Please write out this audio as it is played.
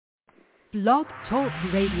Blog Talk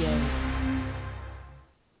Radio.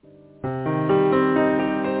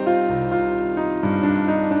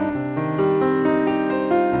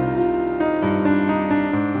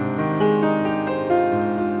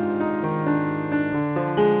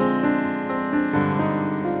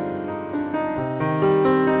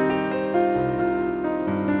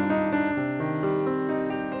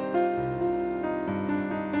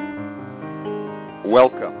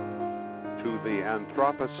 Welcome to the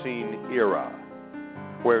Anthropocene era,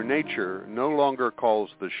 where nature no longer calls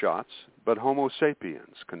the shots, but Homo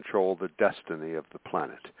sapiens control the destiny of the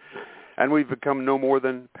planet. And we've become no more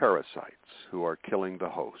than parasites who are killing the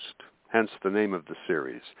host, hence the name of the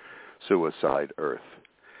series, Suicide Earth.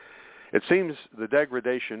 It seems the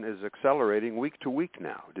degradation is accelerating week to week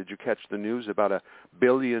now. Did you catch the news about 1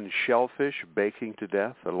 billion shellfish baking to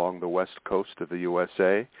death along the west coast of the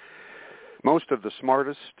USA? Most of the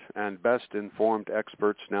smartest and best-informed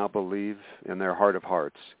experts now believe in their heart of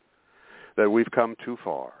hearts that we've come too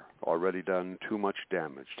far, already done too much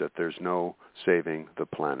damage, that there's no saving the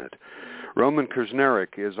planet. Roman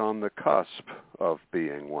Krznaric is on the cusp of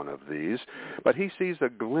being one of these, but he sees a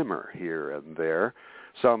glimmer here and there,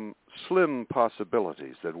 some slim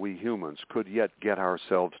possibilities that we humans could yet get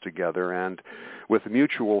ourselves together, and with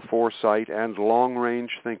mutual foresight and long-range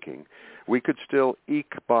thinking, we could still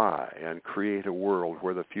eke by and create a world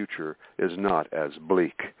where the future is not as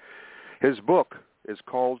bleak. His book is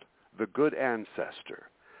called The Good Ancestor,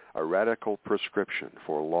 a radical prescription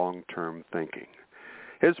for long-term thinking.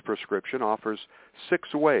 His prescription offers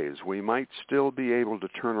 6 ways we might still be able to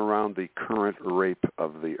turn around the current rape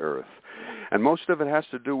of the earth. And most of it has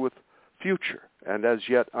to do with future and as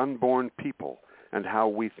yet unborn people and how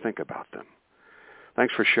we think about them.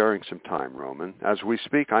 Thanks for sharing some time, Roman. As we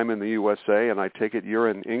speak, I'm in the USA, and I take it you're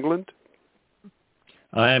in England?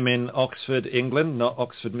 I am in Oxford, England, not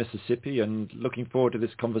Oxford, Mississippi, and looking forward to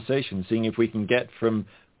this conversation, seeing if we can get from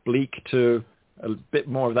bleak to a bit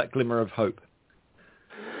more of that glimmer of hope.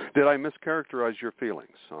 Did I mischaracterize your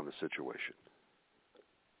feelings on the situation?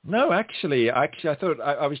 No, actually, I thought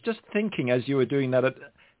I was just thinking as you were doing that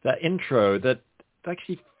intro that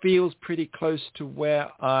actually feels pretty close to where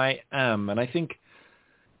I am, and I think,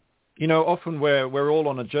 you know, often we're all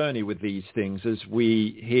on a journey with these things as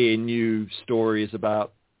we hear new stories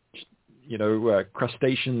about, you know,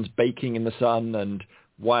 crustaceans baking in the sun and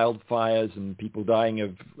wildfires and people dying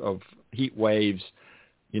of heat waves.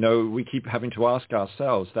 You know, we keep having to ask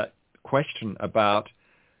ourselves that question about,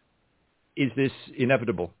 is this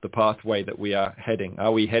inevitable, the pathway that we are heading?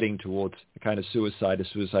 Are we heading towards a kind of suicide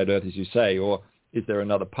earth, as you say, or is there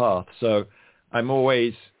another path? So I'm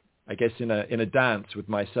always, I guess, in a dance with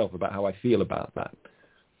myself about how I feel about that.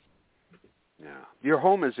 Yeah. Your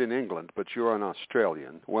home is in England, but you're an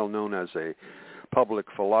Australian, well known as a public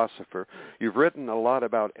philosopher. You've written a lot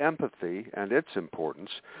about empathy and its importance,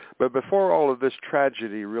 but before all of this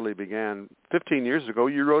tragedy really began, 15 years ago,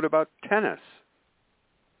 you wrote about tennis.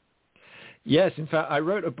 Yes, in fact, I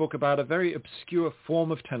wrote a book about a very obscure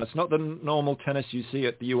form of tennis, not the normal tennis you see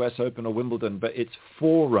at the US Open or Wimbledon, but its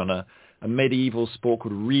forerunner, a medieval sport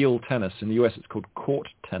called real tennis. In the US, it's called court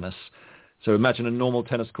tennis. So imagine a normal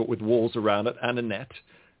tennis court with walls around it and a net.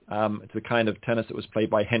 It's the kind of tennis that was played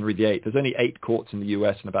by Henry VIII. There's only 8 courts in the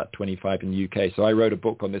US and about 25 in the UK. So I wrote a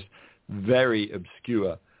book on this very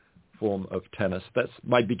obscure form of tennis. That's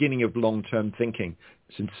my beginning of long-term thinking,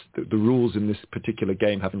 since the rules in this particular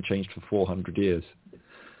game haven't changed for 400 years.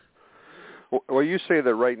 Well, you say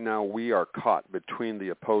that right now we are caught between the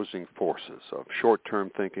opposing forces of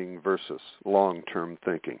short-term thinking versus long-term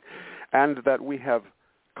thinking, and that we have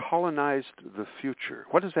colonized the future.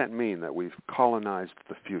 What does that mean, that we've colonized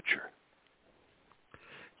the future?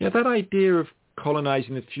 Yeah, that idea of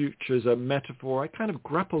colonizing the future is a metaphor I kind of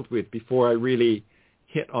grappled with before I really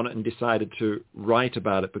hit on it and decided to write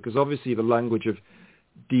about it, because obviously the language of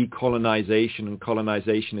decolonization and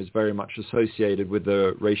colonization is very much associated with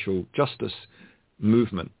the racial justice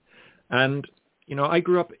movement. And, you know, I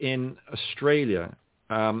grew up in Australia,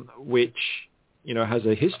 which, you know, has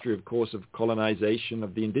a history, of course, of colonization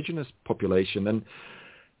of the indigenous population. And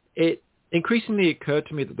it increasingly occurred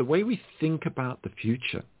to me that the way we think about the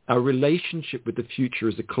future, our relationship with the future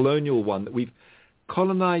is a colonial one, that we've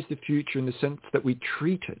colonized the future in the sense that we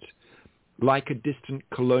treat it like a distant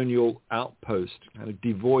colonial outpost, kind of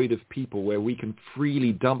devoid of people, where we can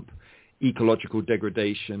freely dump ecological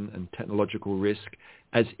degradation and technological risk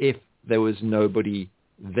as if there was nobody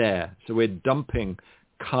there. So we're dumping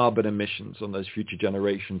carbon emissions on those future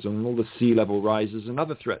generations and all the sea level rises and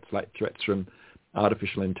other threats, like threats from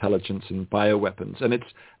artificial intelligence and bioweapons. And it's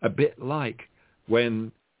a bit like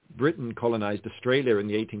when Britain colonized Australia in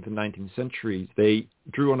the 18th and 19th centuries, they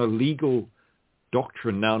drew on a legal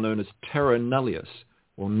doctrine now known as terra nullius,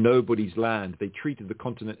 or nobody's land. They treated the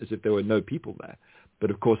continent as if there were no people there.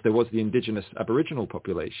 But of course, there was the indigenous Aboriginal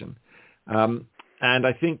population. And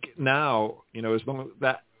I think now, as long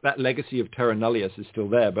as that legacy of terra nullius is still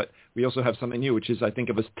there, but we also have something new, which is I think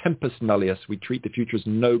of as tempus nullius. We treat the future as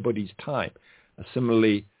nobody's time, a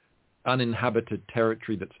similarly uninhabited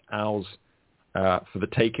territory that's ours for the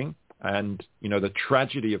taking. And, the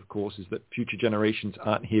tragedy, of course, is that future generations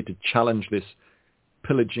aren't here to challenge this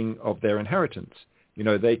pillaging of their inheritance.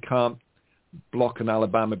 They can't block an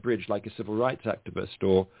Alabama bridge like a civil rights activist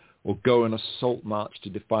or go on a salt march to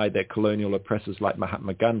defy their colonial oppressors like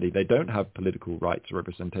Mahatma Gandhi. They don't have political rights or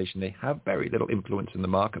representation. They have very little influence in the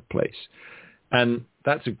marketplace. And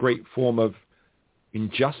that's a great form of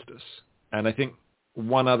injustice. And I think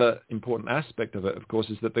one other important aspect of it, of course,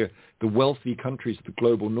 is that the wealthy countries of the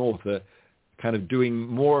global north are kind of doing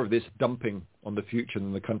more of this dumping on the future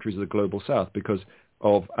than the countries of the global south because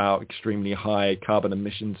of our extremely high carbon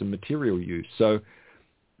emissions and material use. So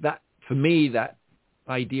that, for me, that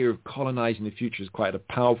idea of colonizing the future is quite a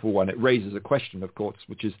powerful one. It raises a question, of course,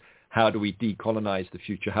 which is how do we decolonize the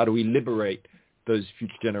future? How do we liberate those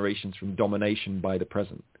future generations from domination by the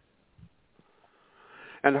present?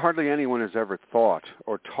 And hardly anyone has ever thought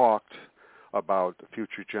or talked about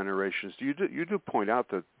future generations. You do point out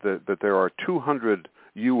that there are 200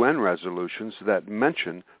 UN resolutions that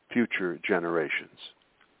mention future generations.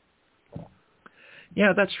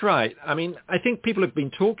 Yeah, that's right. I mean, I think people have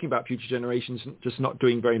been talking about future generations and just not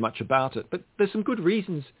doing very much about it. But there's some good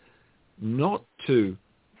reasons not to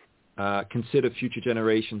consider future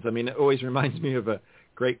generations. I mean, it always reminds me of a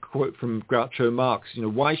great quote from Groucho Marx.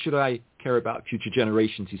 Why should I care about future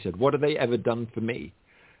generations? He said, what have they ever done for me?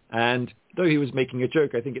 And though he was making a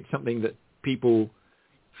joke, I think it's something that people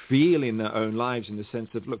feel in their own lives in the sense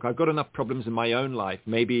of, look, I've got enough problems in my own life.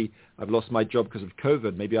 Maybe I've lost my job because of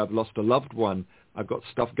COVID. Maybe I've lost a loved one. I've got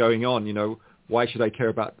stuff going on. Why should I care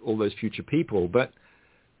about all those future people? But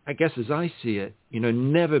I guess as I see it,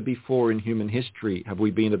 never before in human history have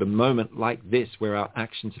we been at a moment like this where our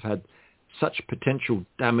actions have had such potential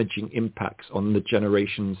damaging impacts on the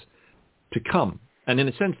generations to come. And in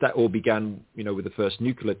a sense, that all began, with the first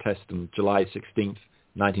nuclear test on July 16th,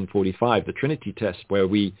 1945, the Trinity test, where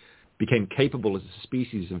we became capable as a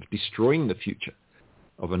species of destroying the future,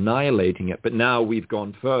 of annihilating it. But now we've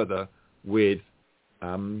gone further with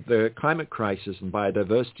the climate crisis and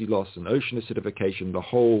biodiversity loss and ocean acidification, the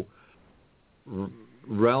whole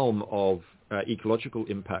realm of ecological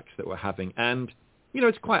impacts that we're having. And,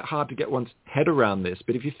 it's quite hard to get one's head around this.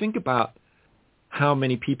 But if you think about how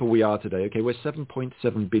many people we are today, okay, we're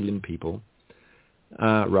 7.7 billion people,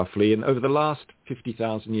 roughly. And over the last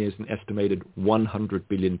 50,000 years, an estimated 100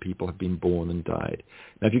 billion people have been born and died.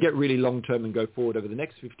 Now, if you get really long-term and go forward over the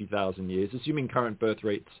next 50,000 years, assuming current birth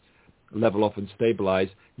rates level off and stabilize,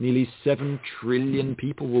 nearly 7 trillion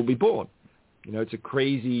people will be born. It's a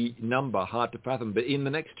crazy number, hard to fathom. But in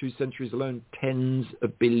the next 2 centuries alone, tens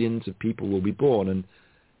of billions of people will be born. And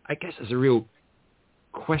I guess there's a real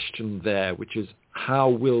question there, which is how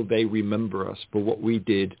will they remember us for what we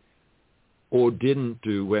did or didn't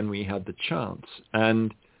do when we had the chance?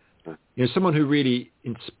 And someone who really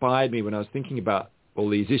inspired me when I was thinking about all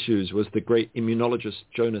these issues was the great immunologist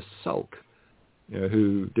Jonas Salk,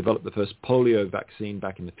 who developed the first polio vaccine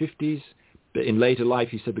back in the 50s. But in later life,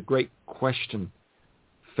 he said the great question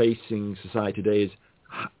facing society today is,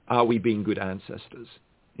 are we being good ancestors?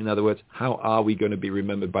 In other words, how are we going to be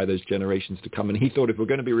remembered by those generations to come? And he thought if we're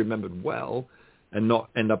going to be remembered well and not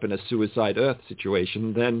end up in a suicide Earth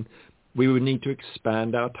situation, then we would need to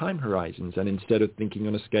expand our time horizons. And instead of thinking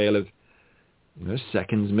on a scale of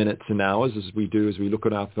seconds, minutes, and hours, as we do as we look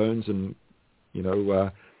at our phones and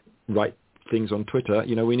write things on Twitter,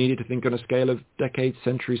 we needed to think on a scale of decades,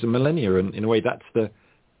 centuries, and millennia. And in a way, that's the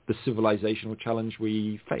civilizational challenge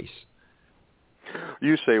we face.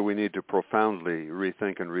 You say we need to profoundly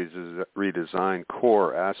rethink and redesign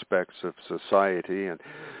core aspects of society, and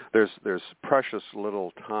there's precious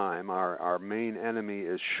little time. Our main enemy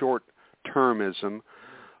is short-termism.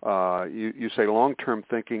 You say long-term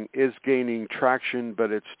thinking is gaining traction,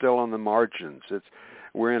 but it's still on the margins.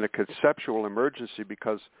 We're in a conceptual emergency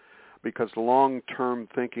because long-term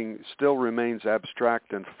thinking still remains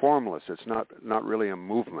abstract and formless. It's not really a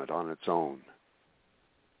movement on its own.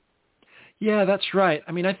 Yeah, that's right.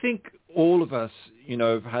 I mean, I think all of us,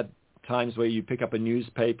 have had times where you pick up a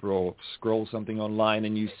newspaper or scroll something online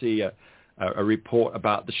and you see a report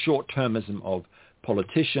about the short-termism of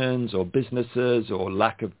politicians or businesses or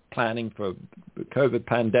lack of planning for the COVID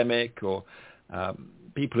pandemic or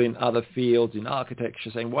people in other fields, in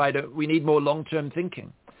architecture, saying, why don't we need more long-term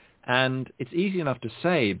thinking? And it's easy enough to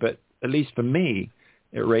say, but at least for me,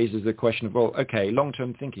 it raises the question of, well, okay,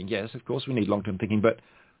 long-term thinking. Yes, of course we need long-term thinking, but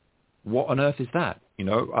what on earth is that?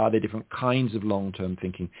 Are there different kinds of long-term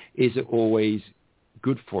thinking? Is it always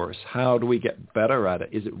good for us? How do we get better at it?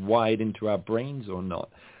 Is it wired into our brains or not?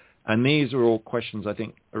 And these are all questions I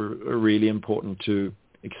think are really important to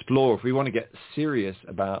explore if we want to get serious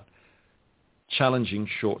about challenging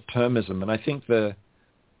short-termism. And I think the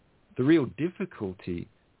real difficulty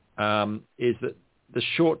is that the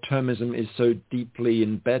short-termism is so deeply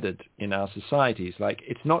embedded in our societies. Like,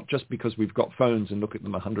 it's not just because we've got phones and look at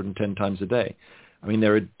them 110 times a day. I mean,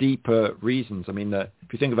 there are deeper reasons. I mean, if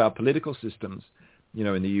you think of our political systems,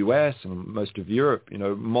 in the US and most of Europe,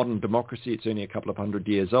 modern democracy, it's only a couple of 100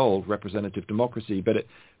 years old, representative democracy, but it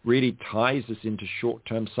really ties us into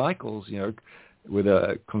short-term cycles, with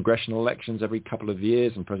congressional elections every couple of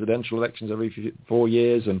years and presidential elections every 4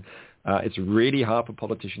 years. And it's really hard for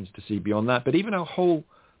politicians to see beyond that. But even our whole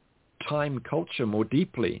time culture more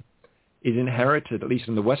deeply is inherited, at least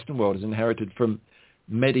in the Western world, is inherited from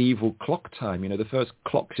medieval clock time. The first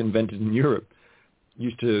clocks invented in Europe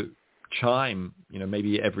used to chime,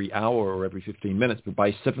 maybe every hour or every 15 minutes. But by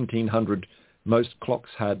 1700, most clocks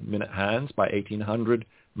had minute hands. By 1800,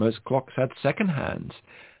 most clocks had second hands.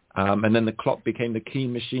 And then the clock became the key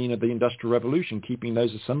machine of the Industrial Revolution, keeping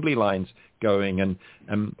those assembly lines going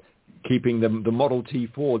and keeping the Model T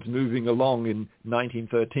Fords moving along in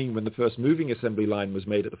 1913 when the first moving assembly line was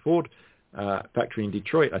made at the Ford factory in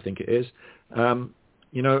Detroit, I think it is.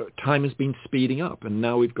 Time has been speeding up, and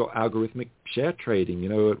now we've got algorithmic share trading,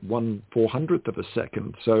 at 1/400th of a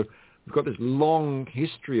second. So we've got this long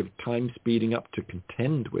history of time speeding up to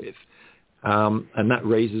contend with. And that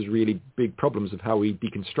raises really big problems of how we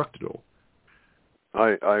deconstruct it all.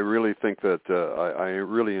 I really think that I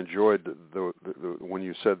really enjoyed the when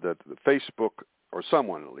you said that Facebook, or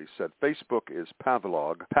someone at least said, Facebook is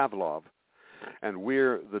Pavlov, and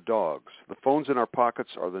we're the dogs. The phones in our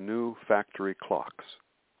pockets are the new factory clocks.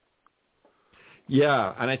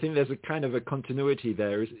 Yeah, and I think there's a kind of a continuity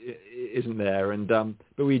there, isn't there? And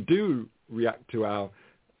but we do react to our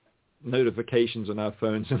notifications on our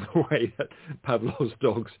phones in the way that Pavlov's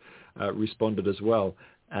dogs responded as well.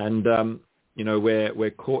 And,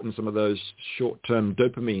 we're caught in some of those short-term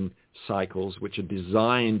dopamine cycles which are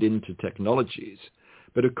designed into technologies.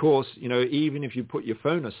 But of course, even if you put your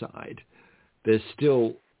phone aside, there's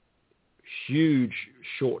still huge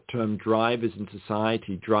short-term drivers in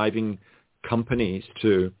society driving companies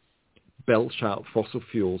to belch out fossil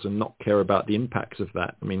fuels and not care about the impacts of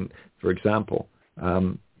that. I mean, for example,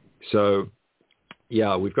 so,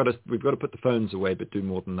 yeah, we've got to put the phones away, but do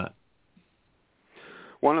more than that.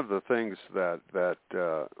 One of the things that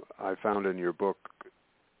I found in your book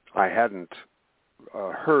I hadn't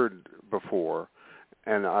heard before,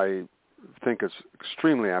 and I think is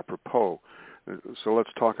extremely apropos. So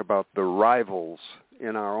let's talk about the rivals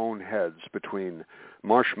in our own heads between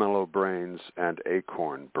marshmallow brains and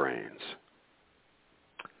acorn brains.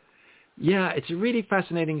 Yeah, it's a really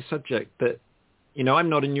fascinating subject that, I'm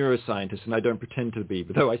not a neuroscientist and I don't pretend to be,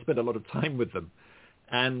 but though I spend a lot of time with them.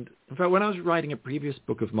 And in fact, when I was writing a previous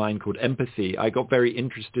book of mine called Empathy, I got very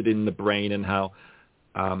interested in the brain and how,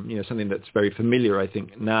 something that's very familiar, I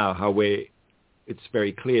think, now, how it's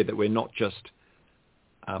very clear that we're not just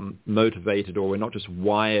motivated, or we're not just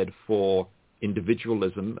wired for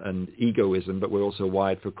individualism and egoism, but we're also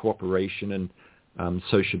wired for cooperation and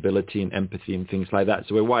sociability and empathy and things like that.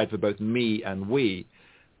 So we're wired for both me and we.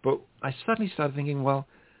 But I suddenly started thinking, well,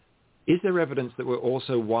 is there evidence that we're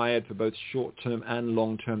also wired for both short-term and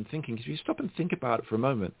long-term thinking? Because if you stop and think about it for a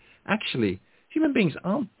moment, actually, human beings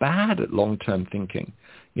aren't bad at long-term thinking.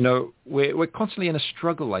 We're constantly in a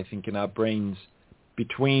struggle, I think, in our brains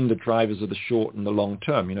between the drivers of the short and the long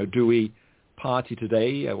term. Do we party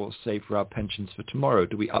today or save for our pensions for tomorrow?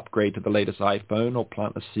 Do we upgrade to the latest iPhone or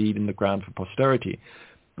plant a seed in the ground for posterity?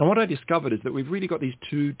 And what I discovered is that we've really got these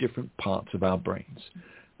two different parts of our brains,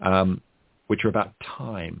 which are about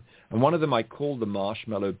time. And one of them I call the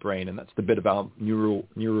marshmallow brain, and that's the bit about neural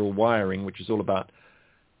wiring, which is all about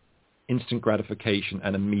instant gratification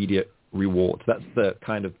and immediate rewards. That's the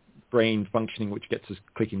kind of brain functioning which gets us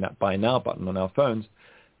clicking that buy now button on our phones.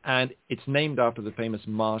 And it's named after the famous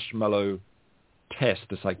marshmallow test,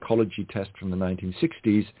 a psychology test from the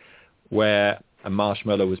 1960s, where a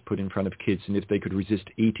marshmallow was put in front of kids, and if they could resist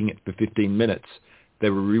eating it for 15 minutes, they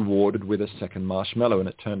were rewarded with a second marshmallow. And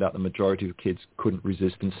it turned out the majority of kids couldn't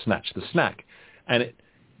resist and snatched the snack. And it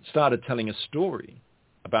started telling a story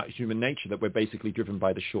about human nature, that we're basically driven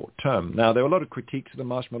by the short term. Now, there are a lot of critiques of the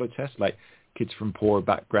marshmallow test, like kids from poorer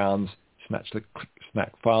backgrounds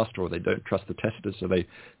snack faster, or they don't trust the testers, so they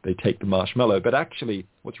take the marshmallow. But actually,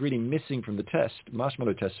 what's really missing from the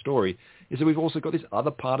marshmallow test story, is that we've also got this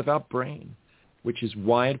other part of our brain, which is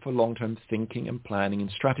wired for long-term thinking and planning and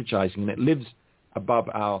strategizing, and it lives above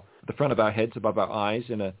the front of our heads, above our eyes,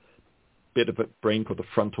 in a bit of a brain called the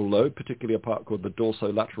frontal lobe, particularly a part called the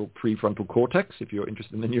dorsolateral prefrontal cortex, if you're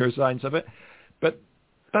interested in the neuroscience of it. But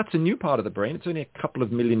that's a new part of the brain. It's only a couple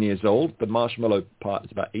of million years old. The marshmallow part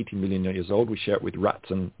is about 80 million years old. We share it with rats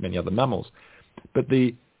and many other mammals. But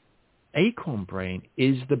the acorn brain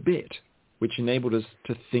is the bit which enabled us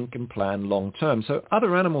to think and plan long term. So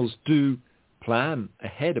other animals do plan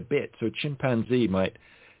ahead a bit. So a chimpanzee might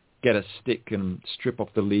get a stick and strip off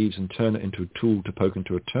the leaves and turn it into a tool to poke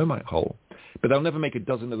into a termite hole. But they'll never make a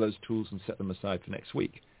dozen of those tools and set them aside for next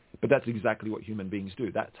week. But that's exactly what human beings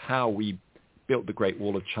do. That's how we built the Great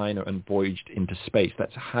Wall of China and voyaged into space.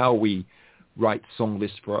 That's how we write song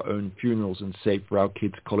lists for our own funerals and save for our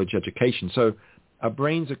kids' college education. So our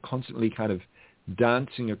brains are constantly kind of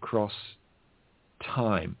dancing across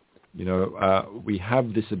time. We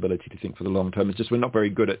have this ability to think for the long term. It's just we're not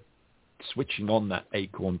very good at switching on that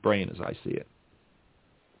acorn brain, as I see it.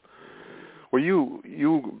 Well,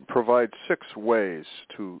 you provide 6 ways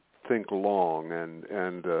to think long,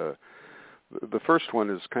 and the first one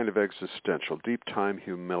is kind of existential, deep time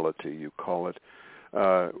humility, you call it.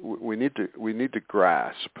 We need to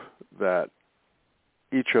grasp that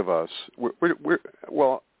each of us,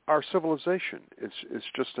 our civilization is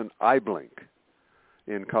just an eyeblink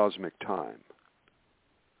in cosmic time.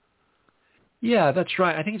 Yeah, that's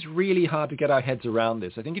right. I think it's really hard to get our heads around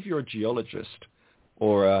this. I think if you're a geologist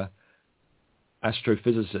or a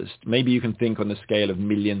astrophysicist, maybe you can think on the scale of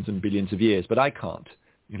millions and billions of years, but I can't,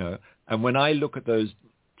 And when I look at those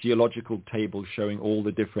geological tables showing all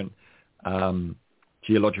the different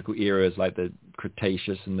geological eras, like the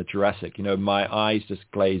Cretaceous and the Jurassic, my eyes just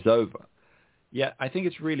glaze over. Yet I think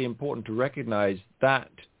it's really important to recognize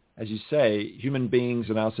that, as you say, human beings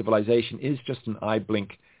and our civilization is just an eye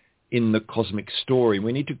blink in the cosmic story.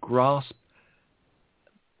 We need to grasp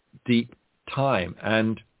deep time.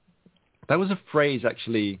 And that was a phrase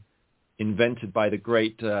actually invented by the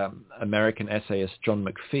great American essayist John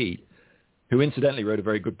McPhee, who incidentally wrote a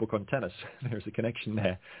very good book on tennis. There's a connection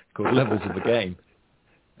there called Levels of the Game.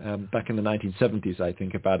 Back in the 1970s, I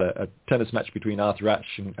think, about a tennis match between Arthur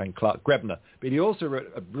Ashe and Clark Grebner. But he also wrote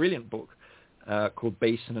a brilliant book called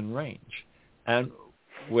Basin and Range, and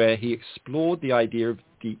where he explored the idea of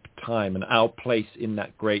deep time and our place in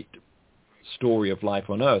that great story of life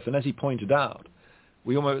on Earth. And as he pointed out,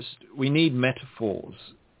 we need metaphors.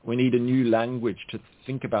 We need a new language to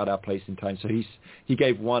think about our place in time. So he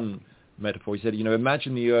gave one metaphor. He said,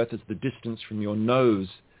 imagine the Earth as the distance from your nose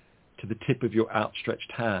to the tip of your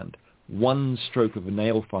outstretched hand. One stroke of a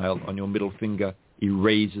nail file on your middle finger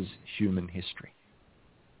erases human history.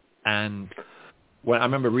 And when I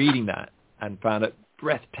remember reading that and found it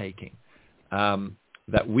breathtaking,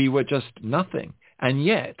 that we were just nothing. And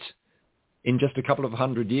yet, in just a couple of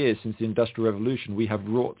 100 years since the Industrial Revolution, we have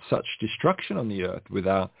wrought such destruction on the Earth with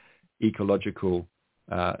our ecological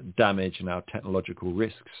damage and our technological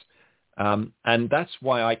risks. And that's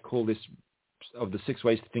why I call this, of the 6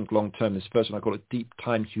 ways to think long term, this first one, I call it deep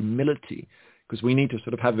time humility, because we need to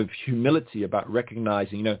sort of have a humility about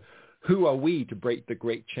recognizing, who are we to break the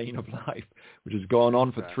great chain of life, which has gone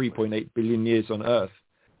on for 3.8 billion years on Earth,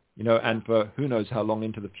 and for who knows how long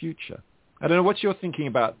into the future. I don't know, what's your thinking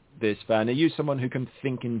about this, Van? Are you someone who can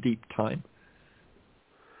think in deep time?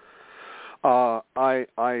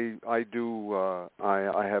 I do.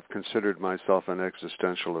 I have considered myself an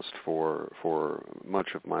existentialist for much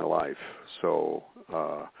of my life. So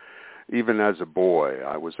even as a boy,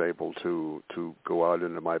 I was able to go out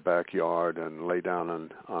into my backyard and lay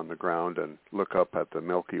down on the ground and look up at the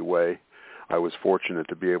Milky Way. I was fortunate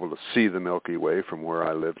to be able to see the Milky Way from where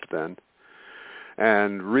I lived then,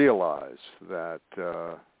 and realize that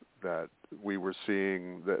we were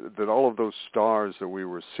seeing, that all of those stars that we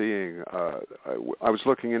were seeing, I was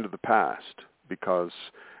looking into the past, because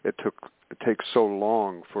it takes so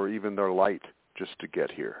long for even their light just to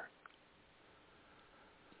get here.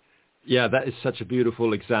 Yeah, that is such a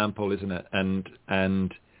beautiful example, isn't it?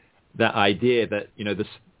 And that idea that,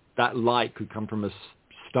 that light could come from a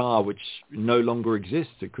star which no longer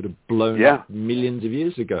exists. It could have blown up millions of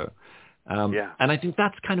years ago. And I think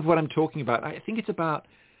that's kind of what I'm talking about. I think it's about,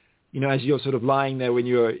 as you're sort of lying there when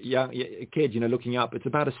you're a kid, looking up, it's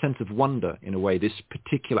about a sense of wonder in a way, this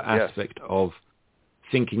particular aspect of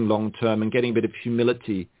thinking long term and getting a bit of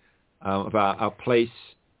humility about our place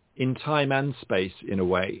in time and space in a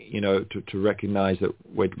way, to recognize that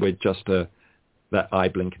we're just a that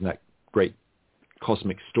eyeblink and that great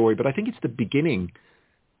cosmic story. But I think it's the beginning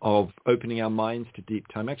of opening our minds to deep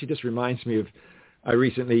time. Actually, just reminds me of, I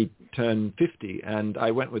recently turned 50, and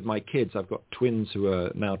I went with my kids. I've got twins who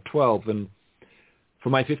are now 12, and for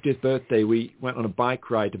my 50th birthday, we went on a bike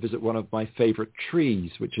ride to visit one of my favorite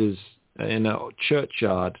trees, which is in a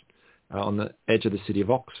churchyard on the edge of the city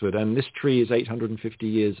of Oxford. And this tree is 850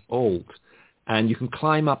 years old, and you can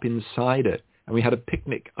climb up inside it. And we had a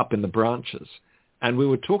picnic up in the branches, and we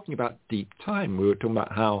were talking about deep time. We were talking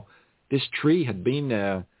about how this tree had been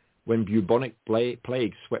there when bubonic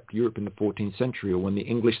plague swept Europe in the 14th century, or when the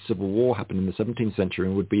English Civil War happened in the 17th century,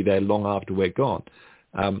 and would be there long after we're gone.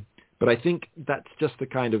 But I think that's just the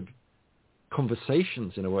kind of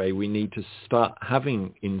conversations, in a way, we need to start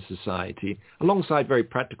having in society, alongside very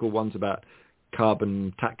practical ones about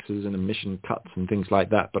carbon taxes and emission cuts and things like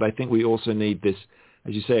that. But I think we also need this,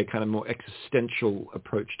 as you say, a kind of more existential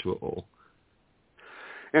approach to it all.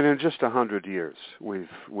 And in just 100 years, we've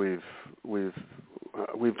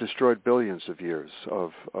destroyed billions of years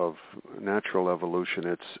of natural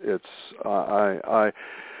evolution.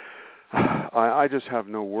 I just have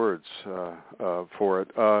no words for it.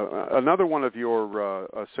 Another one of your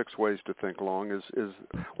 6 ways to think long is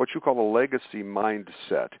what you call a legacy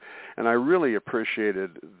mindset, and I really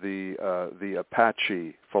appreciated the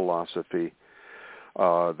Apache philosophy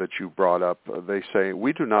that you brought up. They say,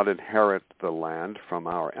 we do not inherit the land from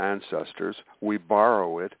our ancestors, we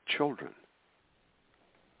borrow it, children.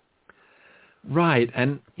 Right,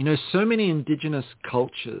 and so many indigenous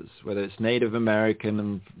cultures, whether it's Native American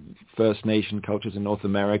and First Nation cultures in North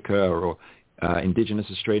America, or indigenous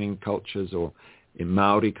Australian cultures, or in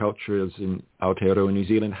Maori cultures in Aotearoa, New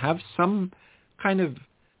Zealand, have some kind of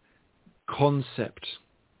concept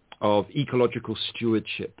of ecological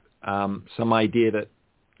stewardship, some idea that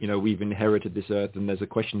we've inherited this earth, and there's a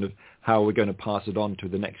question of how we're going to pass it on to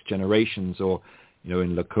the next generations, or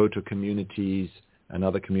in Lakota communities and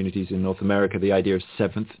other communities in North America, the idea of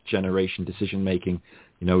 7th generation decision making,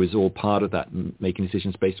 is all part of that, making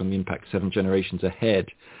decisions based on the impact 7 generations ahead.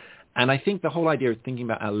 And I think the whole idea of thinking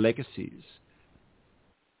about our legacies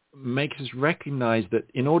makes us recognize that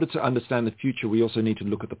in order to understand the future, we also need to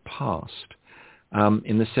look at the past,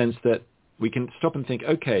 in the sense that we can stop and think,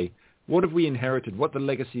 okay, what have we inherited? What are the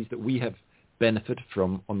legacies that we have benefited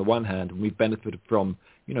from on the one hand, and we've benefited from,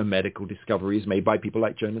 medical discoveries made by people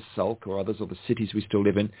like Jonas Salk or others, or the cities we still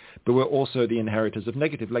live in, but we're also the inheritors of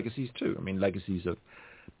negative legacies too. I mean, legacies of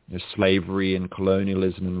slavery and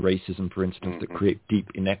colonialism and racism, for instance, that create deep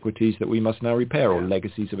inequities that we must now repair, or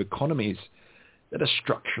legacies of economies that are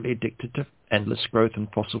structurally addicted to endless growth and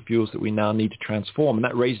fossil fuels that we now need to transform. And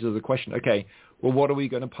that raises the question, okay, well, what are we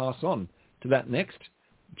going to pass on to that next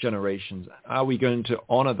generations? Are we going to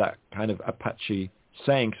honor that kind of Apache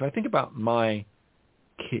saying? So I think about my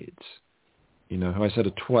kids, who I said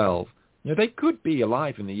are 12, they could be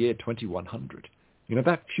alive in the year 2100.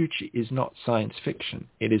 That future is not science fiction.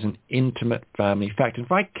 It is an intimate family fact. And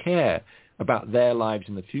if I care about their lives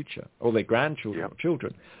in the future, or their grandchildren or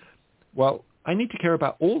children, well, I need to care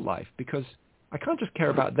about all life, because I can't just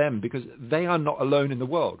care about them, because they are not alone in the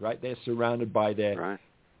world, right? They're surrounded by their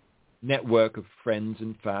network of friends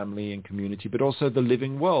and family and community, but also the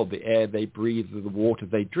living world, the air they breathe, the water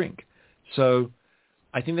they drink. So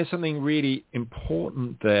I think there's something really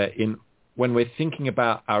important there in when we're thinking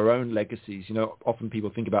about our own legacies. Often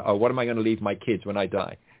people think about, what am I going to leave my kids when I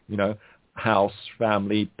die? House,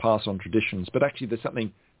 family, pass on traditions. But actually there's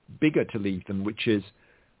something bigger to leave them, which is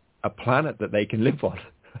a planet that they can live on.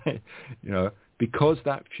 Because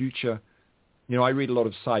that future, I read a lot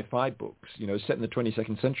of sci-fi books, set in the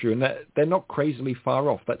 22nd century, and they're not crazily far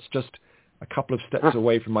off. That's just a couple of steps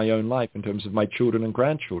away from my own life in terms of my children and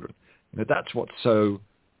grandchildren. That's what's so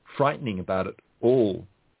frightening about it all,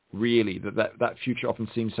 really, that future often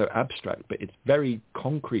seems so abstract, but it's very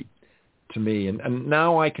concrete to me. And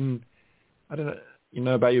now I don't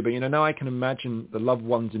know about you, but now I can imagine the loved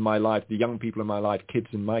ones in my life, the young people in my life, kids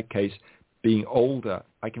in my case, being older.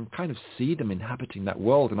 I can kind of see them inhabiting that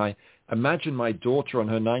world. And I imagine my daughter on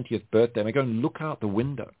her 90th birthday, and I go and look out the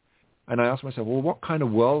window, and I ask myself, well, what kind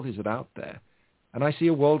of world is it out there? And I see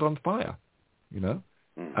a world on fire,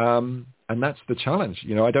 and that's the challenge.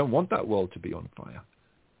 I don't want that world to be on fire.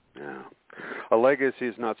 Yeah. A legacy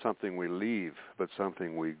is not something we leave, but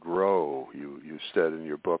something we grow, you said in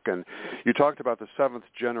your book. And you talked about the 7th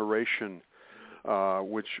generation,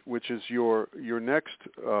 which is your next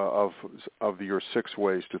of your 6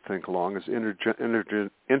 ways to think long, is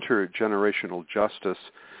intergenerational justice.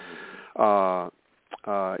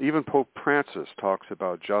 Even Pope Francis talks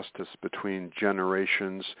about justice between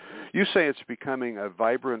generations. You say it's becoming a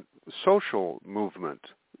vibrant social movement.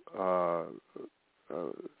 I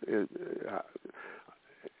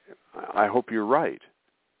hope you're right.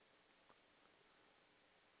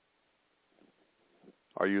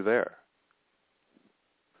 Are you there?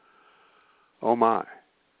 Oh my.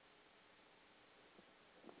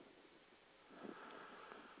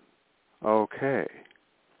 Okay.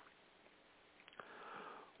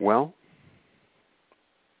 Well,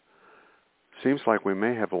 seems like we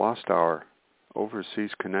may have lost our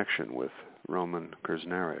overseas connection with Roman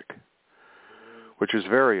Krznaric, which is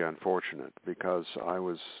very unfortunate because I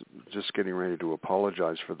was just getting ready to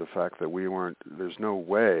apologize for the fact that there's no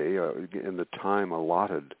way in the time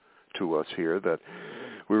allotted to us here that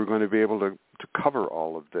we were going to be able to cover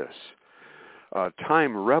all of this.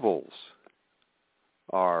 Time rebels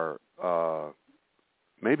are,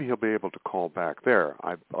 maybe he'll be able to call back there.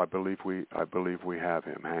 I believe we have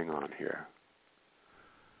him. Hang on here.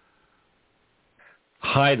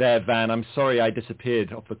 Hi there, Van. I'm sorry I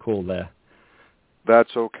disappeared off the call there. That's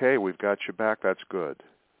okay. We've got you back. That's good.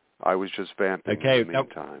 I was just vamping in the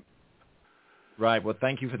meantime. Right. Well,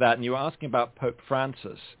 thank you for that. And you were asking about Pope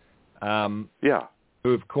Francis, yeah,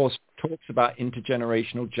 who, of course, talks about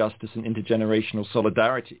intergenerational justice and intergenerational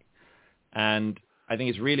solidarity. And I think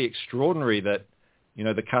it's really extraordinary that,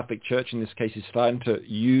 the Catholic Church in this case is starting to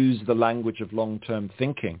use the language of long-term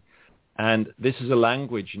thinking. And this is a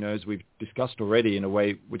language, as we've discussed already, in a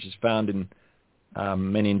way which is found in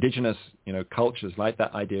many indigenous, cultures, like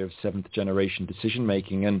that idea of seventh generation decision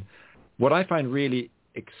making. And what I find really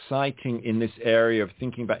exciting in this area of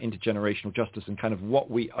thinking about intergenerational justice and kind of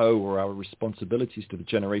what we owe or our responsibilities to the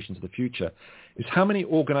generations of the future is how many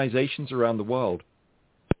organizations around the world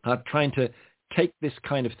are trying to take this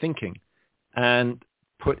kind of thinking and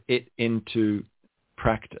put it into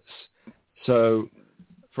practice. So,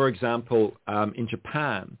 for example, in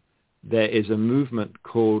Japan, there is a movement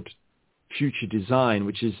called Future Design,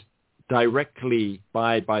 which is directly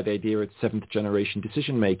by the idea of seventh generation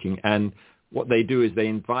decision making. And what they do is they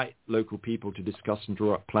invite local people to discuss and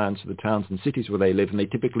draw up plans for the towns and cities where they live, and they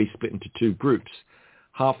typically split into two groups.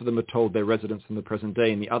 Half of them are told they're residents in the present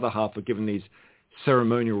day, and the other half are given these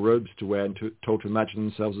ceremonial robes to wear and told to imagine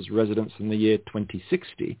themselves as residents in the year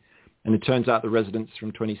 2060. And it turns out the residents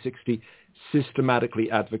from 2060 systematically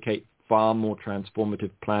advocate far more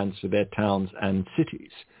transformative plans for their towns and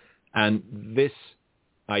cities. And this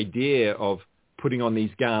idea of putting on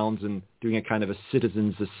these gowns and doing a kind of a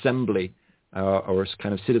citizens' assembly or a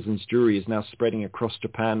kind of citizens' jury is now spreading across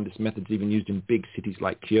Japan. This method's even used in big cities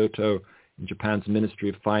like Kyoto, in Japan's Ministry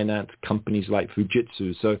of Finance, companies like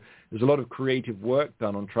Fujitsu. So there's a lot of creative work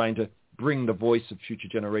done on trying to bring the voice of future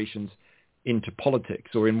generations into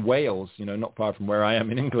politics. Or in Wales, not far from where I am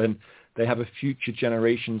in England, they have a Future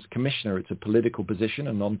Generations Commissioner. It's a political position,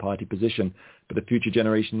 a non-party position, but the Future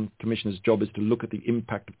Generation Commissioner's job is to look at the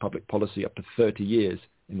impact of public policy up to 30 years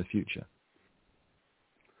in the future.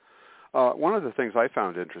 One of the things I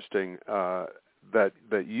found interesting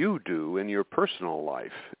that you do in your personal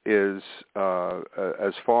life is,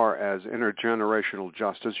 as far as intergenerational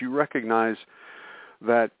justice, you recognize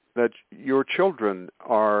that your children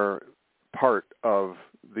are part of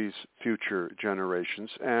these future generations,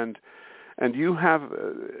 and you have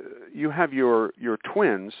your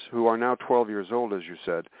twins who are now 12 years old, as you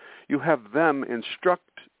said. You have them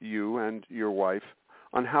instruct you and your wife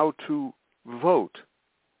on how to vote.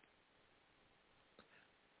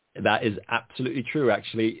 That is absolutely true,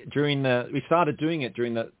 actually. We started doing it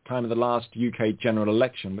during the time of the last UK general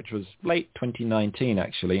election, which was late 2019,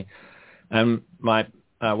 actually. And my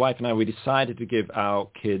wife and I, we decided to give our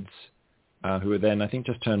kids, who were then, I think,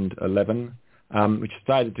 just turned 11, we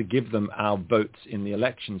decided to give them our votes in the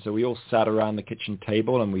election. So we all sat around the kitchen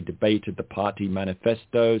table and we debated the party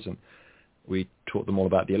manifestos, and we taught them all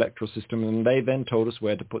about the electoral system, and they then told us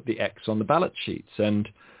where to put the X on the ballot sheets. And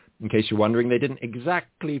in case you're wondering, they didn't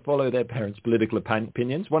exactly follow their parents' political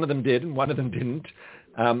opinions. One of them did and one of them didn't.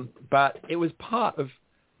 But it was part of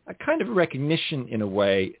a kind of recognition, in a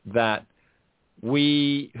way, that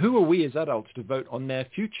who are we as adults to vote on their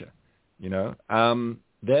future?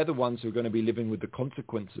 They're the ones who are going to be living with the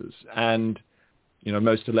consequences. And,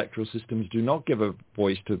 most electoral systems do not give a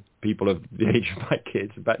voice to people of the age of my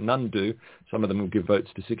kids. In fact, none do. Some of them will give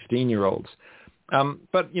votes to 16-year-olds.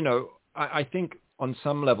 But, I think on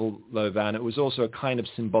some level, though, Van, it was also a kind of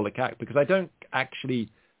symbolic act, because I don't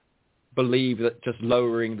actually believe that just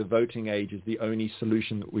lowering the voting age is the only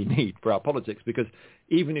solution that we need for our politics, because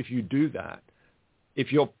even if you do that,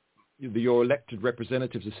 if your elected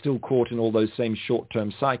representatives are still caught in all those same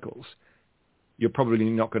short-term cycles, you're probably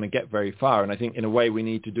not going to get very far. And I think, in a way, we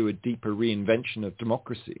need to do a deeper reinvention of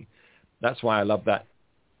democracy. That's why I love that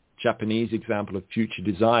Japanese example of future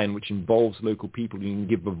design, which involves local people. You can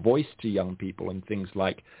give a voice to young people and things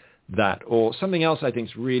like that. Or something else I think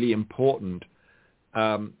is really important,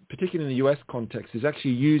 particularly in the U.S. context, is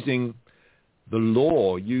actually using the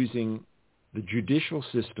law, using the judicial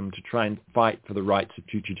system to try and fight for the rights of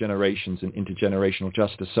future generations and intergenerational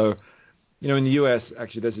justice. So, in the U.S.,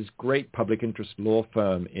 actually, there's this great public interest law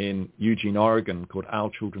firm in Eugene, Oregon called Our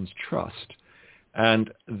Children's Trust.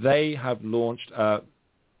 And they have launched a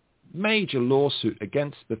major lawsuit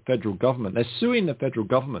against the federal government. They're suing the federal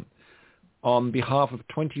government on behalf of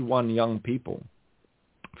 21 young people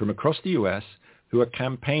from across the U.S. who are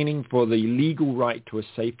campaigning for the legal right to a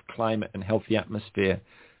safe climate and healthy atmosphere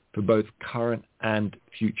for both current and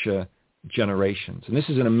future generations. And this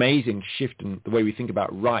is an amazing shift in the way we think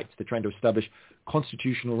about rights. They're trying to establish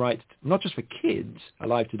constitutional rights, not just for kids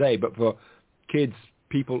alive today, but for kids,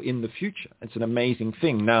 people in the future. It's an amazing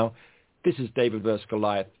thing. Now, this is David versus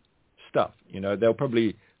Goliath stuff. They'll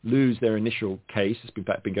probably lose their initial case.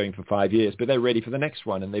 It's been going for 5 years, but they're ready for the next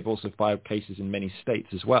one. And they've also filed cases in many states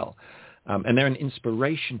as well. And they're an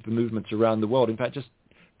inspiration for movements around the world. In fact, just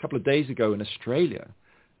a couple of days ago in Australia,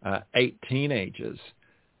 8 teenagers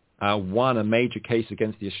won a major case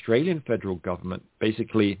against the Australian federal government,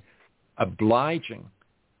 basically obliging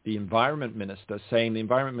the environment minister, saying the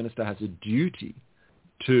environment minister has a duty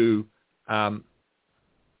to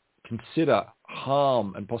consider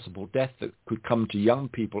harm and possible death that could come to young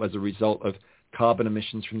people as a result of carbon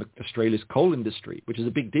emissions from Australia's coal industry, which is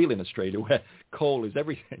a big deal in Australia, where coal is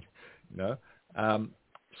everything.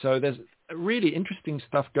 So there's really interesting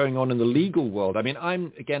stuff going on in the legal world. I mean,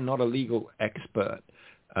 I'm, again, not a legal expert.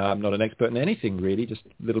 I'm not an expert in anything, really, just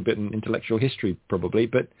a little bit in intellectual history, probably.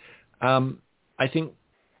 But I think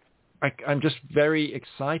I'm just very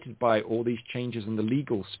excited by all these changes in the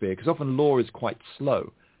legal sphere, because often law is quite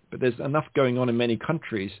slow. But there's enough going on in many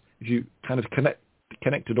countries. If you kind of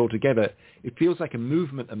connect it all together, it feels like a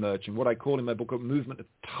movement emerging, what I call in my book a movement of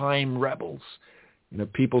time rebels,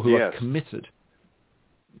 people who are committed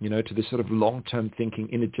to this sort of long-term thinking,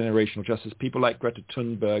 intergenerational justice, people like Greta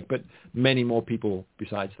Thunberg, but many more people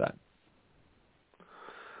besides that.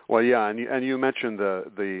 Well, yeah, and you mentioned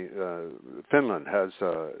the Finland has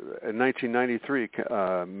in 1993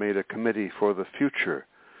 made a committee for the future.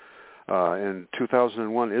 In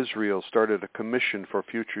 2001, Israel started a commission for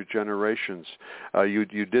future generations.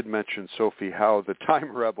 You did mention, Sophie, how the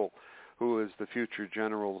time rebel, who is the future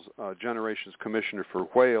generations commissioner for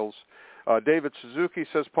Wales. David Suzuki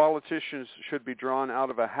says politicians should be drawn out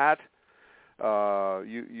of a hat.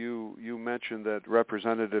 You mentioned that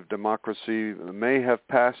representative democracy may have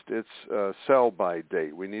passed its sell-by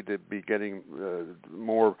date. We need to be getting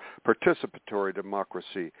more participatory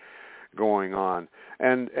democracy going on.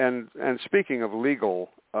 And speaking of legal,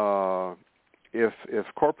 if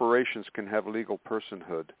corporations can have legal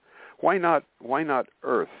personhood, why not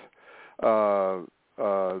Earth?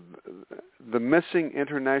 The missing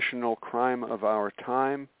international crime of our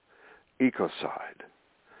time, ecocide.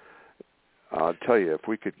 I'll tell you, if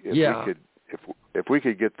we could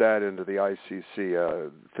get that into the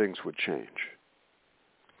ICC, things would change.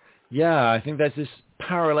 Yeah, I think there's this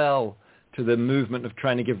parallel to the movement of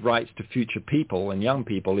trying to give rights to future people and young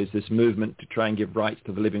people, is this movement to try and give rights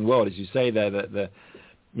to the living world. As you say there, that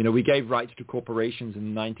we gave rights to corporations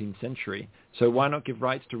in the 19th century, so why not give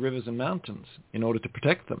rights to rivers and mountains in order to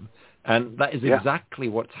protect them? And that is exactly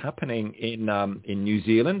what's happening in New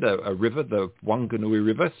Zealand. A river, the Wanganui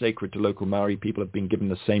River, sacred to local Maori people, have been given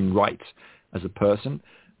the same rights as a person.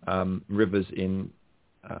 Rivers in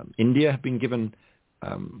India have been given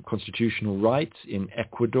constitutional rights, in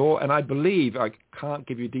Ecuador, and I believe, I can't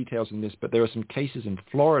give you details on this, but there are some cases in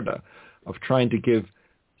Florida of trying to give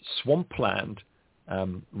swampland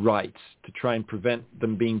rights to try and prevent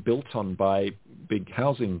them being built on by big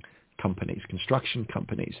housing companies, construction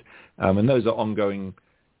companies, and those are ongoing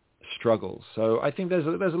struggles. So I think there's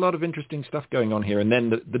a lot of interesting stuff going on here. And then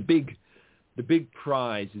the big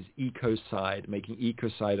prize is ecocide, making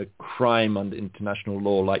ecocide a crime under international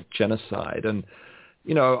law like genocide. And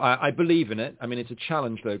I believe in it. I mean, it's a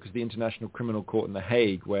challenge, though, because the International Criminal Court in The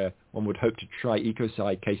Hague, where one would hope to try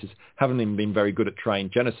ecocide cases, haven't even been very good at trying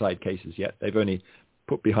genocide cases yet. They've only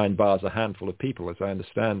put behind bars a handful of people, as I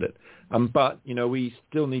understand it. But, we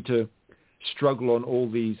still need to struggle on all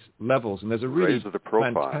these levels. And there's a really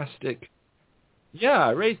fantastic... Yeah,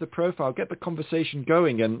 raise the profile, get the conversation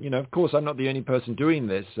going. And, of course, I'm not the only person doing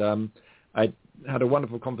this. I had a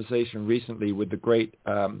wonderful conversation recently with the great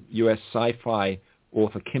U.S. sci-fi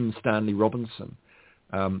author Kim Stanley Robinson,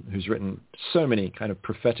 who's written so many kind of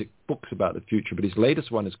prophetic books about the future, but his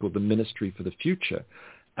latest one is called The Ministry for the Future.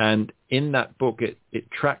 And in that book, it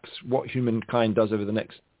tracks what humankind does over the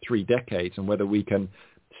next 3 decades and whether we can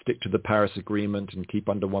stick to the Paris Agreement and keep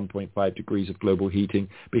under 1.5 degrees of global heating.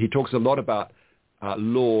 But he talks a lot about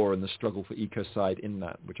law and the struggle for ecocide in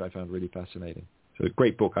that, which I found really fascinating. So a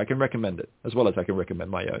great book. I can recommend it, as well as I can recommend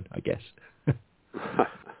my own, I guess.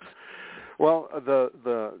 Well,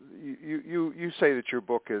 you say that your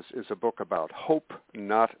book is a book about hope,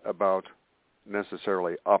 not about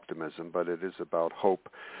necessarily optimism, but it is about hope.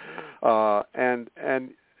 And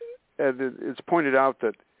it's pointed out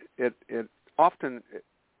that it often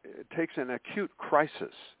takes an acute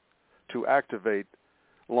crisis to activate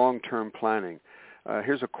long-term planning.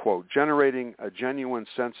 Here's a quote: "Generating a genuine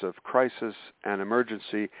sense of crisis and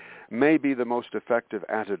emergency may be the most effective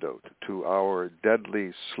antidote to our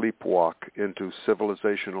deadly sleepwalk into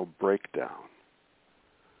civilizational breakdown."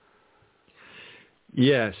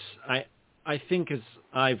 Yes, I think as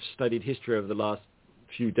I've studied history over the last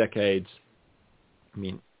few decades, I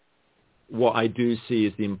mean, what I do see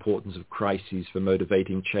is the importance of crises for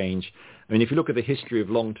motivating change. I mean, if you look at the history of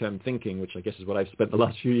long-term thinking, which I guess is what I've spent the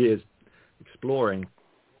last few years exploring,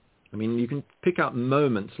 I mean, you can pick out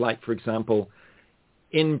moments like, for example,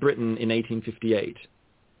 in Britain in 1858,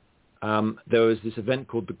 there was this event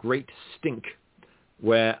called the Great Stink,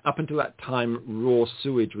 where up until that time, raw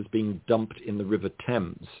sewage was being dumped in the River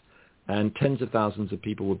Thames, and tens of thousands of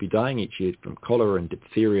people would be dying each year from cholera and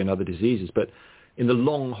diphtheria and other diseases. But in the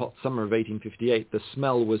long, hot summer of 1858, the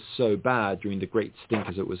smell was so bad during the Great Stink,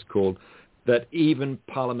 as it was called, that even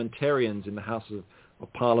parliamentarians in the House of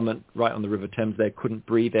Parliament right on the River Thames there couldn't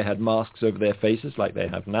breathe. They had masks over their faces like they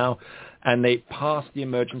have now. And they passed the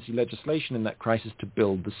emergency legislation in that crisis to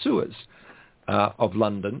build the sewers of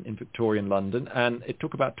London, in Victorian London. And it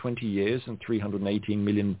took about 20 years and 318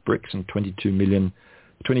 million bricks and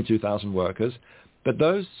 22,000 workers. But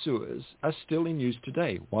those sewers are still in use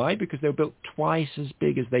today. Why? Because they were built twice as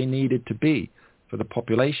big as they needed to be for the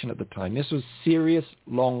population at the time. This was serious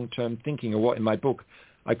long-term thinking, or what in my book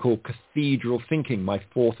I call cathedral thinking, my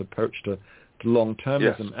fourth approach to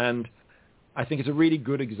long-termism. Yes. And I think it's a really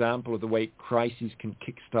good example of the way crises can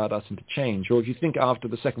kickstart us into change. Or if you think after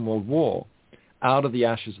the Second World War, out of the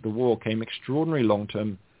ashes of the war came extraordinary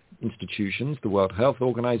long-term institutions, the World Health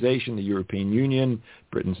Organization, the European Union,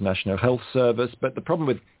 Britain's National Health Service. But the problem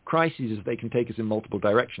with crises is they can take us in multiple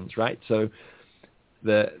directions, right? So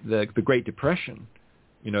the Great Depression,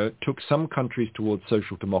 took some countries towards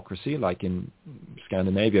social democracy, like in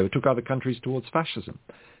Scandinavia. It took other countries towards fascism.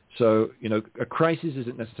 So, a crisis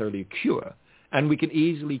isn't necessarily a cure. And we can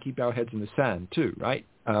easily keep our heads in the sand too, right?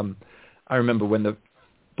 I remember when the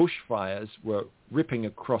bushfires were ripping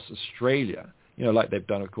across Australia, like they've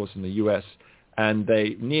done, of course, in the US, and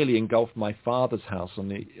they nearly engulfed my father's house in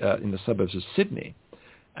the suburbs of Sydney.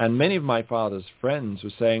 And many of my father's friends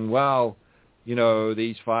were saying, well,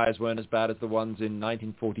 these fires weren't as bad as the ones in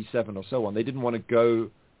 1947 or so on. They didn't want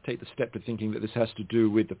to take the step to thinking that this has to do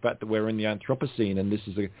with the fact that we're in the Anthropocene and this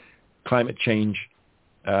is a climate change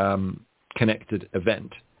connected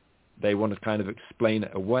event. They want to kind of explain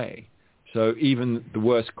it away. So even the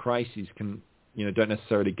worst crises can, don't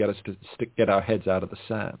necessarily get us to get our heads out of the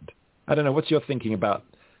sand. I don't know. What's your thinking about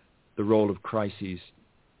the role of crises?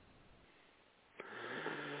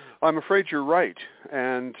 I'm afraid you're right,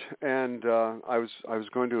 and I was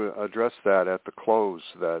going to address that at the close.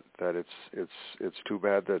 That it's too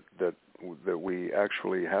bad that we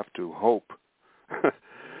actually have to hope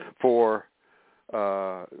for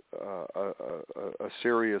a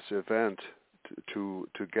serious event to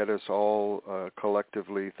get us all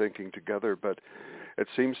collectively thinking together. But it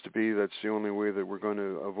seems to be that's the only way that we're going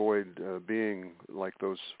to avoid being like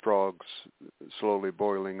those frogs slowly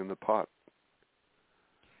boiling in the pot.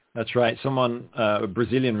 That's right. Someone, a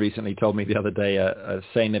Brazilian recently told me the other day, a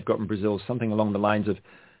saying they've got in Brazil, something along the lines of,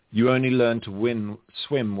 you only learn to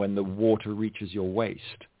swim when the water reaches your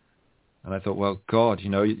waist. And I thought, well, God,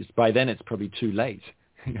 by then it's probably too late.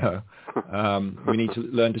 We need to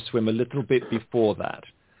learn to swim a little bit before that.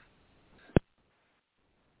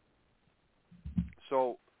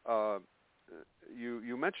 So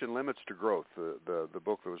you mentioned Limits to Growth, the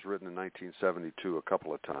book that was written in 1972 a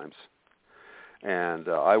couple of times. And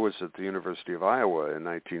I was at the University of Iowa in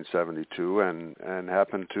 1972 and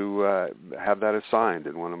happened to have that assigned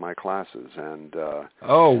in one of my classes. And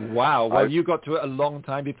oh, wow. Well, you got to it a long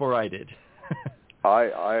time before I did.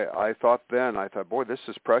 I thought, boy, this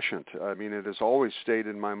is prescient. I mean, it has always stayed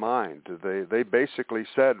in my mind. They basically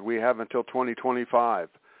said we have until 2025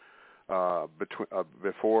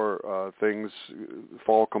 before things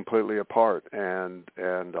fall completely apart, and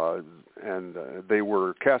they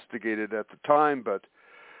were castigated at the time, but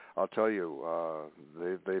I'll tell you,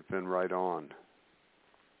 they've been right on.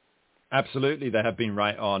 Absolutely, they have been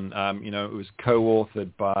right on. It was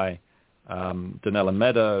co-authored by Donella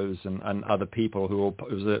Meadows and other people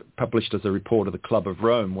it was published as a report of the Club of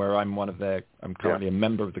Rome, where I'm currently a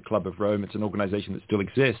member of the Club of Rome. It's an organization that still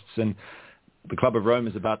exists, and the Club of Rome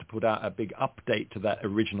is about to put out a big update to that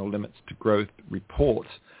original Limits to Growth report.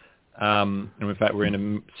 And in fact, we're in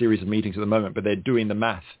a series of meetings at the moment, but they're doing the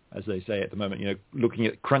math, as they say at the moment, looking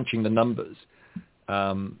at crunching the numbers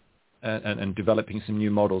and developing some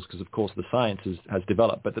new models, because, of course, the science has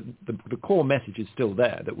developed. But the core message is still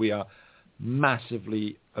there, that we are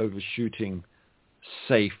massively overshooting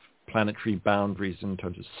safe planetary boundaries in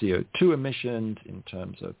terms of CO2 emissions, in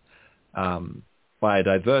terms of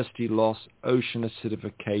biodiversity loss, ocean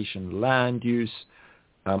acidification, land use,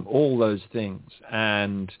 all those things.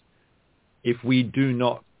 And if we do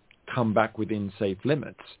not come back within safe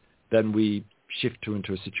limits, then we shift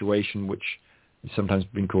into a situation which is sometimes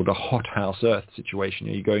been called a hothouse Earth situation.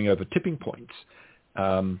 You're going over tipping points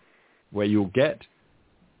where you'll get,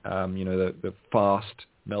 the fast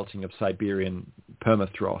melting of Siberian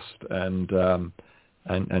permafrost and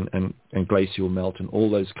glacial melt and all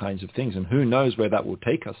those kinds of things. And who knows where that will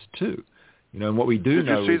take us to? And what we do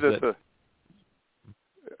know is that...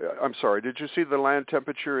 I'm sorry, did you see the land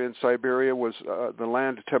temperature in Siberia was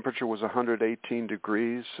 118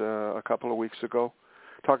 degrees a couple of weeks ago?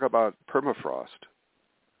 Talk about permafrost.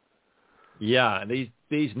 Yeah,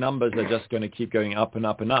 these numbers are just going to keep going up and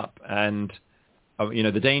up and up. And,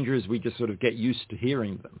 the danger is we just sort of get used to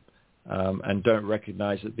hearing them and don't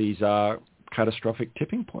recognize that these are catastrophic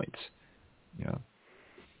tipping points. Yeah.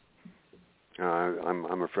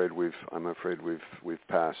 I'm afraid we've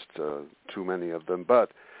passed too many of them,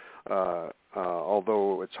 but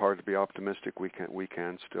although it's hard to be optimistic, we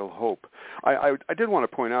can still hope. I did want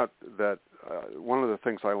to point out that one of the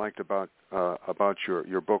things I liked about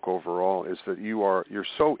your book overall is that you're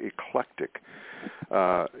so eclectic.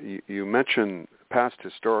 You mention past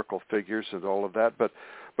historical figures and all of that, but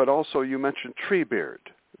also you mentioned Treebeard,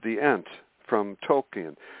 the Ent from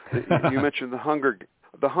Tolkien. You mentioned the Hunger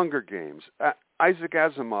Games, Isaac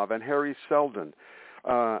Asimov and Harry Seldon,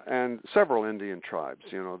 and several Indian tribes.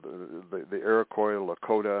 The Iroquois,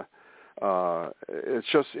 Lakota.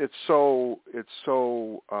 It's so.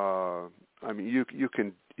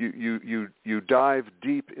 You dive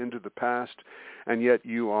deep into the past, and yet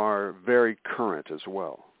you are very current as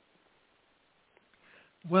well.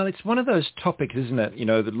 Well, it's one of those topics, isn't it?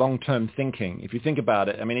 The long-term thinking. If you think about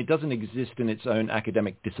it, it doesn't exist in its own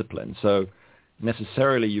academic discipline. So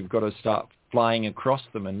necessarily you've got to start flying across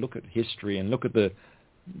them and look at history and look at the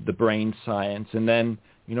brain science. And then,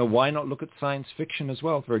 why not look at science fiction as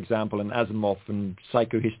well, for example, and Asimov and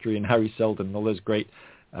Psychohistory and Harry Seldon and all those great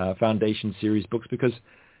Foundation series books, because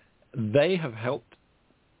they have helped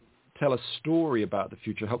tell a story about the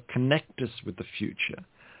future, help connect us with the future.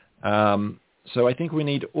 So I think we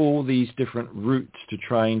need all these different routes to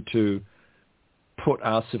trying to put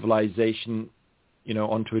our civilization,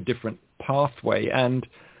 onto a different pathway. And,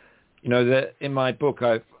 in my book,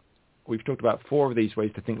 we've talked about 4 of these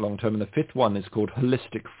ways to think long term, and the 5th one is called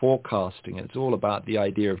holistic forecasting. It's all about the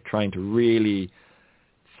idea of trying to really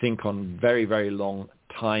think on very, very long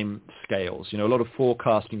time scales. A lot of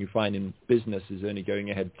forecasting you find in business is only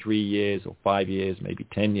going ahead 3 years or 5 years, maybe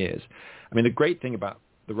 10 years. The great thing about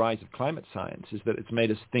the rise of climate science is that it's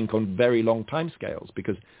made us think on very long time scales,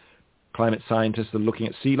 because climate scientists are looking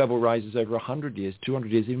at sea level rises over 100 years,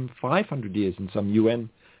 200 years, even 500 years in some UN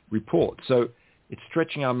reports. So it's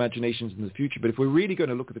stretching our imaginations in the future. But if we're really going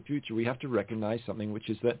to look at the future, we have to recognize something, which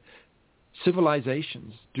is that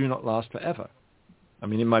civilizations do not last forever.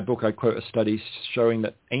 In my book, I quote a study showing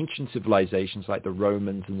that ancient civilizations like the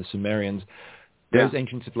Romans and the Sumerians, those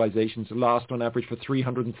ancient civilizations last on average for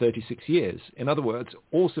 336 years. In other words,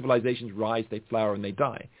 all civilizations rise, they flower, and they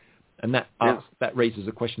die. And that raises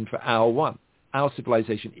a question for our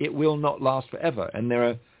civilization. It will not last forever. And there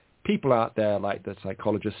are people out there like the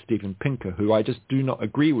psychologist Steven Pinker, who I just do not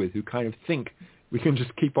agree with, who kind of think we can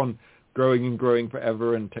just keep on growing and growing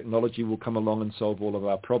forever and technology will come along and solve all of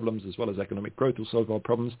our problems, as well as economic growth will solve our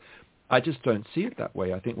problems. I just don't see it that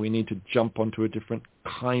way. I think we need to jump onto a different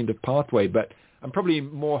kind of pathway. But I'm probably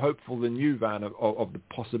more hopeful than you, Van, of the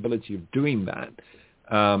possibility of doing that.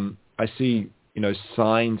 I see,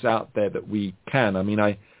 signs out there that we can.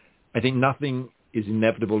 I think nothing is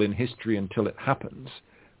inevitable in history until it happens,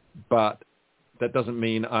 but that doesn't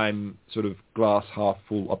mean I'm sort of glass half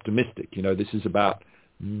full optimistic. This is about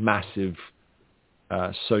massive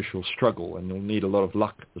social struggle, and you'll need a lot of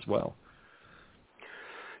luck as well.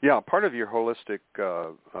 Yeah, part of your holistic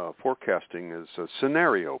forecasting is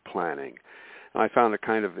scenario planning. And I found it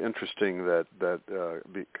kind of interesting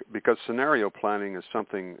because scenario planning is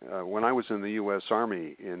something. When I was in the U.S.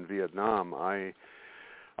 Army in Vietnam, I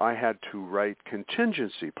had to write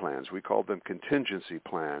contingency plans. We called them contingency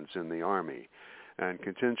plans in the Army, and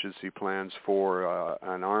contingency plans for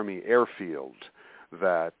an Army airfield.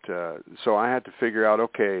 So I had to figure out,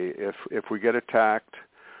 okay, if we get attacked,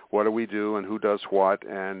 what do we do, and who does what?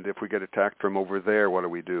 And if we get attacked from over there, what do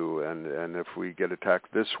we do? And if we get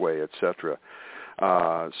attacked this way, etc.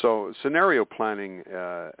 So scenario planning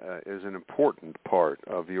is an important part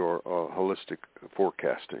of your holistic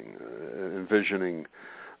forecasting, envisioning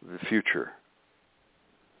the future.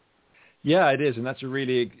 Yeah, it is, and that's a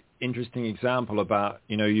really interesting example about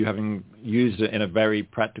you having used it in a very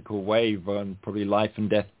practical way on probably life and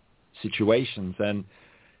death situations, and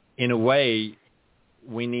in a way,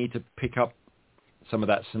 we need to pick up some of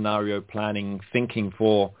that scenario planning thinking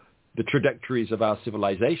for the trajectories of our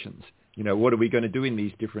civilizations. What are we going to do in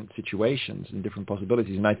these different situations and different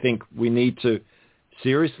possibilities? And I think we need to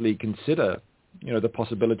seriously consider, the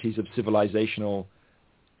possibilities of civilizational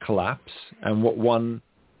collapse and what one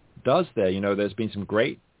does there. There's been some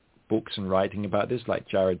great books and writing about this, like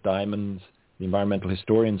Jared Diamond's, the environmental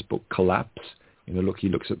historian's book, Collapse. He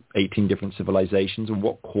looks at 18 different civilizations and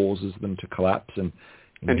what causes them to collapse. And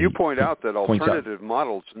you point out that alternative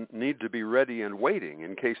models need to be ready and waiting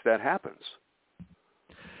in case that happens.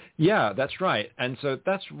 Yeah, that's right. And so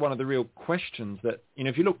that's one of the real questions that,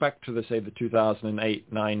 if you look back to, the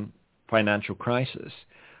 2008-9 financial crisis,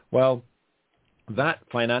 well, that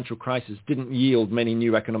financial crisis didn't yield many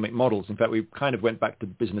new economic models. In fact, we kind of went back to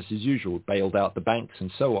business as usual, bailed out the banks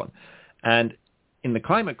and so on. And in the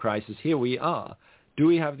climate crisis, here we are. Do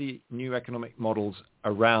we have the new economic models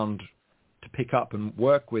around to pick up and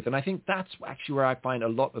work with? And I think that's actually where I find a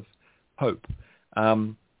lot of hope.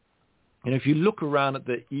 If you look around at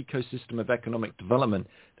the ecosystem of economic development,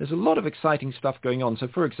 there's a lot of exciting stuff going on. So,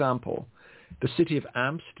 for example, the city of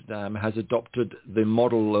Amsterdam has adopted the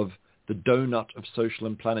model of the donut of social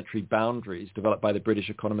and planetary boundaries developed by the British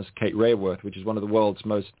economist Kate Raworth, which is one of the world's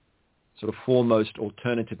most sort of foremost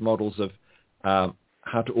alternative models of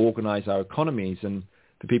how to organize our economies. And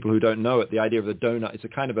for people who don't know it, the idea of the donut is a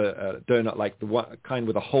kind of a donut like the one, kind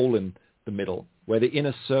with a hole in the middle, where the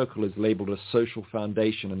inner circle is labeled a social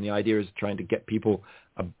foundation, and the idea is trying to get people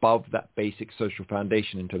above that basic social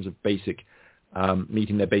foundation in terms of basic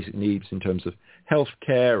meeting their basic needs in terms of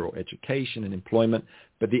healthcare or education and employment.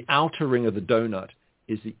 But the outer ring of the donut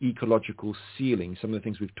is the ecological ceiling, some of the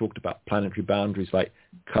things we've talked about, planetary boundaries like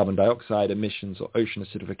carbon dioxide emissions or ocean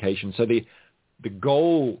acidification. So the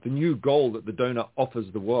new goal that the donut offers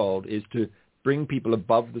the world is to bring people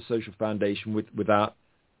above the social foundation without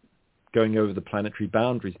going over the planetary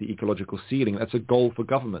boundaries, the ecological ceiling. That's a goal for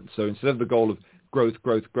government. So instead of the goal of growth,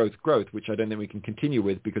 which I don't think we can continue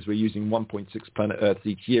with because we're using 1.6 planet Earths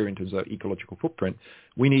each year in terms of our ecological footprint,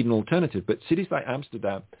 we need an alternative. But cities like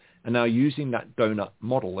Amsterdam are now using that donut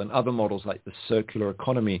model and other models like the circular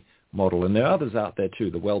economy model, and there are others out there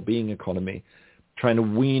too, the well-being economy, trying to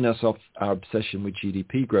wean us off our obsession with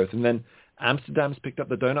GDP growth. And then Amsterdam's picked up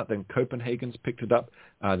the donut, then Copenhagen's picked it up,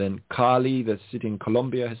 then Cali, the city in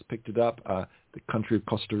Colombia, has picked it up, the country of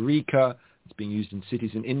Costa Rica. It's being used in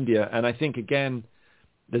cities in India. And I think, again,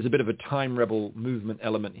 there's a bit of a time rebel movement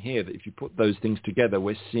element here that if you put those things together,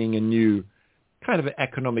 we're seeing a new kind of an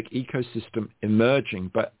economic ecosystem emerging.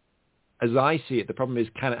 But as I see it, the problem is,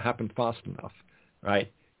 can it happen fast enough,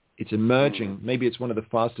 right? It's emerging. Maybe it's one of the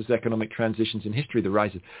fastest economic transitions in history, the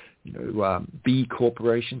rise of B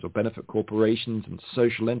corporations or benefit corporations and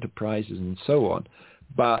social enterprises and so on.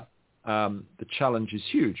 But the challenge is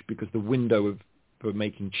huge because the window for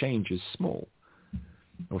making change is small,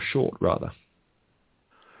 or short, rather.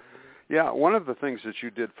 Yeah, one of the things that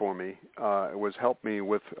you did for me was help me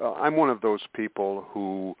with, I'm one of those people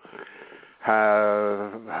who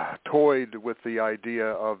have toyed with the idea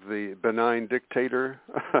of the benign dictator.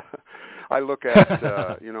 I look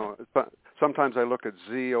at, sometimes I look at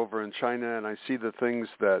Xi over in China and I see the things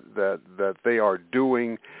that they are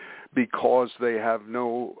doing because they have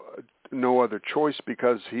no other choice,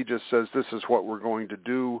 because he just says this is what we're going to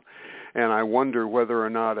do. And I wonder whether or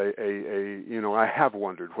not I have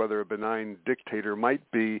wondered whether a benign dictator might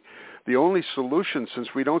be the only solution, since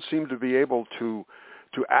we don't seem to be able to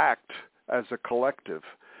act as a collective.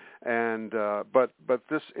 And but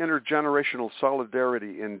this intergenerational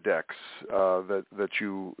solidarity index that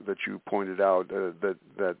you pointed out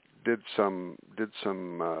that did some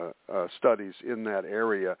studies in that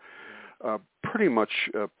area pretty much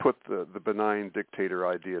put the benign dictator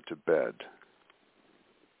idea to bed.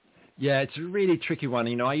 Yeah, it's a really tricky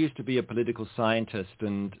one. I used to be a political scientist,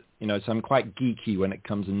 and, so I'm quite geeky when it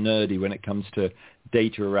comes and nerdy when it comes to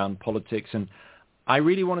data around politics. And I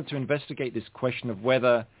really wanted to investigate this question of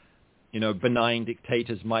whether, benign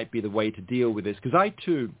dictators might be the way to deal with this. Because I,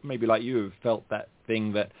 too, maybe like you, have felt that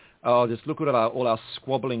thing that, just look at all our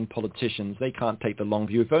squabbling politicians. They can't take the long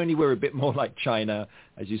view. If only we're a bit more like China,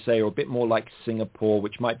 as you say, or a bit more like Singapore,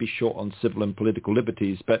 which might be short on civil and political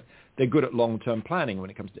liberties, but they're good at long-term planning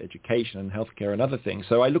when it comes to education and healthcare and other things.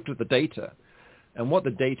 So I looked at the data, and what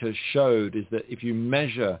the data showed is that if you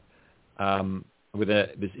measure with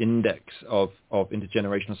this index of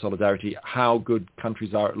intergenerational solidarity, how good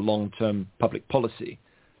countries are at long-term public policy,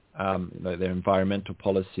 their environmental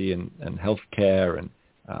policy and healthcare and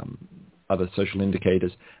other social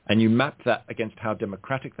indicators, and you map that against how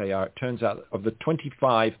democratic they are, it turns out of the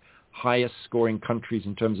 25 highest scoring countries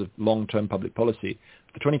in terms of long-term public policy,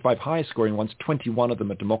 the 25 highest scoring ones, 21 of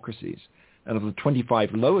them are democracies. And of the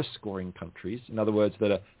 25 lowest scoring countries, in other words,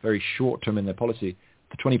 that are very short-term in their policy,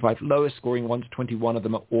 the 25 lowest scoring ones, 21 of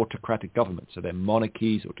them are autocratic governments, so they're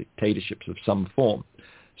monarchies or dictatorships of some form.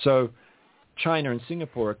 So China and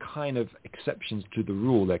Singapore are kind of exceptions to the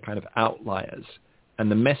rule. They're kind of outliers.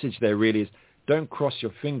 And the message there really is, don't cross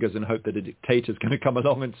your fingers and hope that a dictator is going to come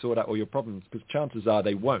along and sort out all your problems, because chances are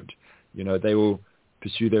they won't. They will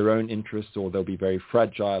pursue their own interests, or they'll be very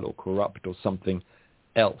fragile or corrupt or something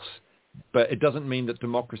else. But it doesn't mean that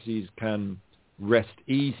democracies can rest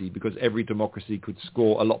easy, because every democracy could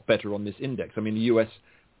score a lot better on this index. I mean, the U.S.,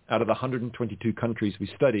 out of the 122 countries we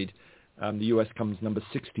studied, the U.S. comes number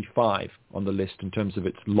 65 on the list in terms of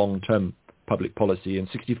its long-term public policy, and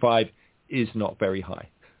 65 is not very high.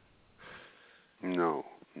 No.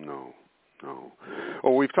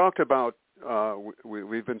 Well, we've talked about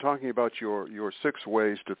we've been talking about your 6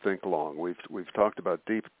 ways to think long. We've talked about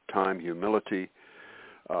deep time humility,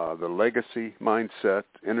 the legacy mindset,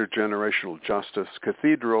 intergenerational justice,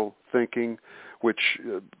 cathedral thinking, which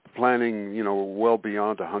planning well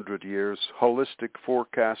beyond 100 years, holistic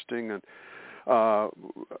forecasting, and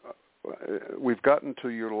we've gotten to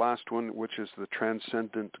your last one, which is the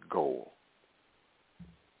transcendent goal.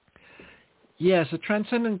 Yes, a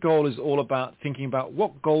transcendent goal is all about thinking about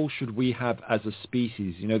what goal should we have as a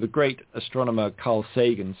species. The great astronomer Carl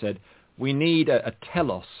Sagan said, we need a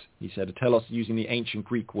telos, he said, a telos using the ancient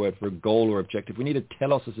Greek word for a goal or objective. We need a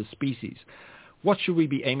telos as a species. What should we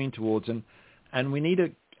be aiming towards? And we need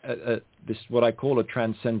this, what I call a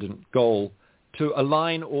transcendent goal, to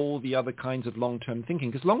align all the other kinds of long-term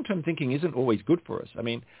thinking, because long-term thinking isn't always good for us. I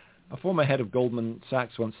mean, a former head of Goldman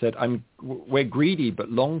Sachs once said, we're greedy, but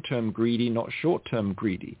long-term greedy, not short-term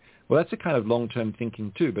greedy. Well, that's a kind of long-term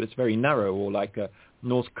thinking too, but it's very narrow, or like a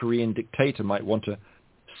North Korean dictator might want to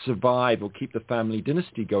survive or keep the family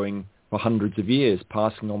dynasty going for hundreds of years,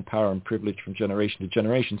 passing on power and privilege from generation to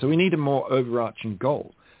generation. So we need a more overarching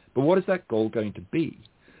goal. But what is that goal going to be?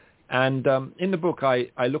 And in the book, I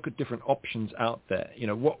look at different options out there.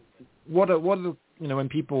 What are the, when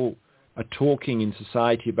people are talking in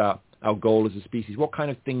society about our goal as a species, what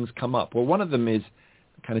kind of things come up? Well, one of them is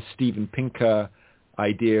kind of Steven Pinker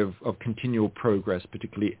idea of continual progress,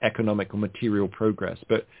 particularly economic or material progress.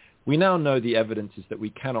 But we now know the evidence is that we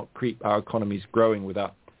cannot keep our economies growing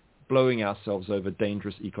without blowing ourselves over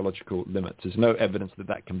dangerous ecological limits. There's no evidence that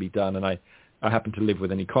that can be done. And I happen to live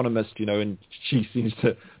with an economist, and she seems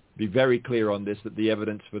to be very clear on this, that the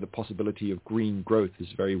evidence for the possibility of green growth is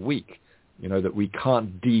very weak. That we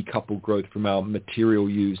can't decouple growth from our material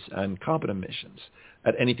use and carbon emissions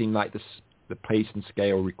at anything like the pace and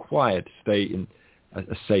scale required to stay in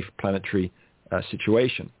a safe planetary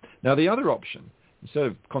situation. Now, the other option, instead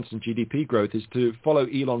of constant GDP growth, is to follow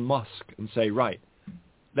Elon Musk and say, right,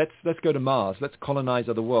 let's go to Mars, let's colonize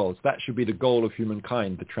other worlds. That should be the goal of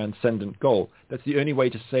humankind, the transcendent goal. That's the only way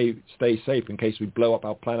to stay safe in case we blow up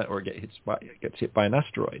our planet or it gets hit by an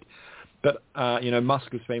asteroid. But,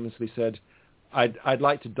 Musk has famously said, I'd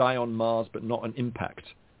like to die on Mars, but not an impact.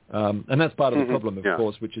 And that's part of the problem, of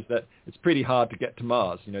course, which is that it's pretty hard to get to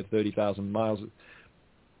Mars, 30,000 miles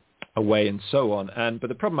away and so on. But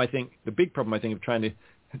the big problem, I think, of trying to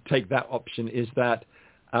take that option is that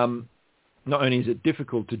not only is it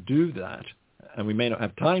difficult to do that, and we may not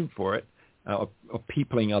have time for it, of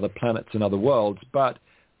peopling other planets and other worlds, but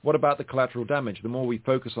what about the collateral damage? The more we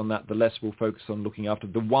focus on that, the less we'll focus on looking after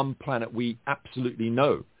the one planet we absolutely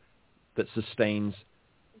know that sustains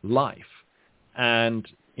life. And,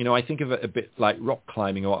 I think of it a bit like rock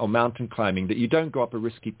climbing or mountain climbing, that you don't go up a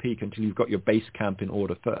risky peak until you've got your base camp in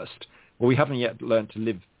order first. Well, we haven't yet learned to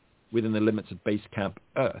live within the limits of base camp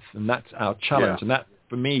Earth, and that's our challenge. Yeah. And that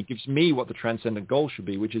for me, gives me what the transcendent goal should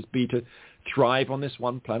be, which is to thrive on this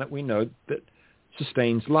one planet we know that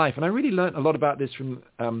sustains life. And I really learned a lot about this from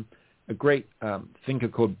a great thinker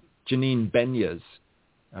called Janine Benyus,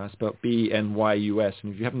 spelled Benyus.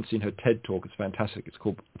 And if you haven't seen her TED Talk, it's fantastic. It's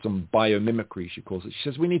on biomimicry, she calls it. She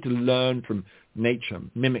says we need to learn from nature,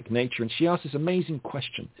 mimic nature. And she asks this amazing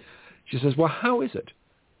question. She says, well, how is it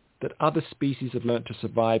that other species have learned to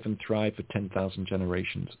survive and thrive for 10,000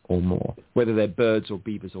 generations or more, whether they're birds or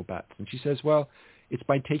beavers or bats? And she says, well, it's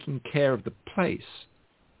by taking care of the place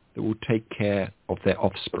that will take care of their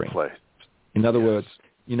offspring. In other words,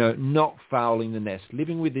 not fouling the nest,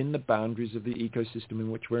 living within the boundaries of the ecosystem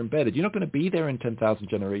in which we're embedded. You're not going to be there in 10,000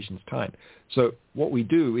 generations' time. So what we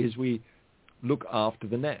do is we look after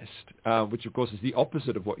the nest, which, of course, is the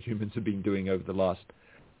opposite of what humans have been doing over the last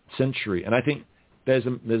century. And I think there's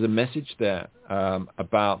a message there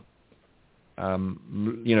about,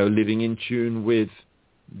 living in tune with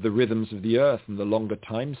the rhythms of the earth and the longer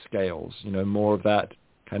time scales, more of that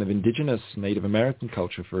kind of indigenous Native American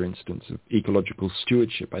culture, for instance, of ecological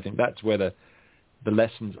stewardship. I think that's where the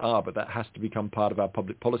lessons are, but that has to become part of our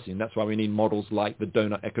public policy. And that's why we need models like the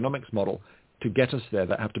donut economics model to get us there,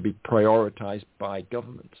 that have to be prioritized by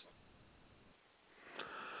governments.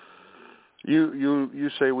 You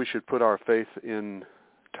say we should put our faith in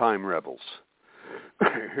time rebels.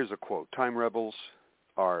 Here's a quote. Time rebels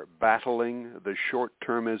are battling the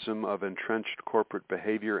short-termism of entrenched corporate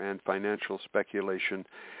behavior and financial speculation,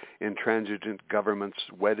 intransigent governments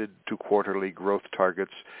wedded to quarterly growth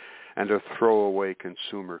targets, and a throwaway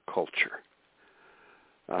consumer culture.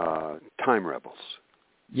 Time rebels.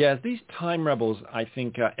 Yeah, these time rebels, I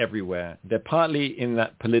think, are everywhere. They're partly in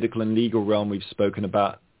that political and legal realm we've spoken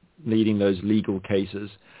about, leading those legal cases,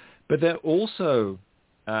 but they're also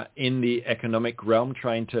in the economic realm,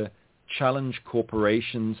 trying to challenge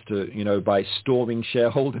corporations to, by storming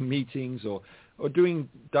shareholder meetings or doing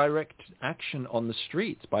direct action on the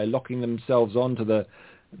streets by locking themselves onto the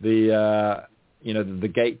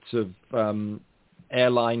gates of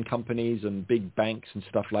airline companies and big banks and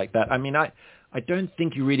stuff like that. I mean, I don't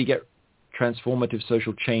think you really get transformative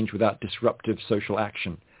social change without disruptive social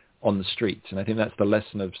action on the streets. And I think that's the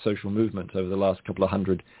lesson of social movements over the last couple of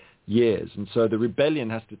hundred years. And so the rebellion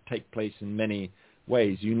has to take place in many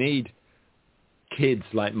ways. You need kids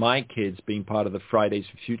like my kids being part of the Fridays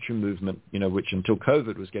for Future movement, which until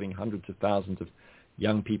COVID was getting hundreds of thousands of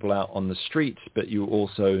young people out on the streets. But you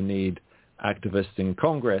also need activists in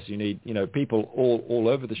Congress. You need, people all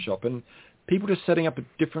over the shop, and people just setting up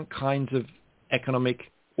different kinds of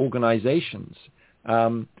economic organizations,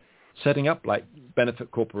 setting up like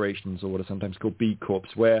benefit corporations, or what are sometimes called B Corps,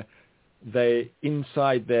 where they,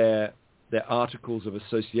 inside their articles of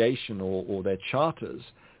association or their charters,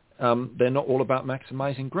 they're not all about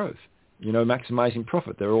maximizing growth, maximizing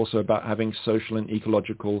profit. They're also about having social and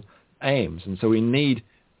ecological aims. And so we need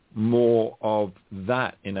more of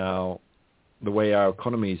that in the way our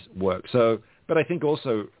economies work. So, but I think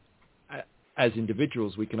also as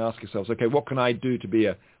individuals, we can ask ourselves, okay, what can I do to be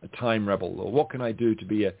a time rebel? Or what can I do to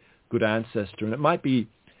be a good ancestor? And it might be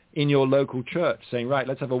in your local church saying, right,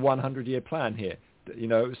 let's have a 100-year plan here,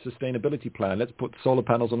 sustainability plan. Let's put solar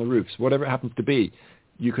panels on the roofs, whatever it happens to be.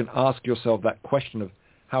 You can ask yourself that question of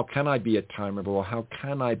how can I be a time rebel, or how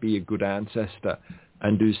can I be a good ancestor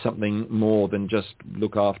and do something more than just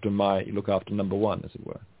look after number one, as it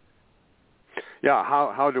were. Yeah,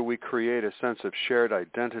 how do we create a sense of shared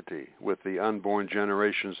identity with the unborn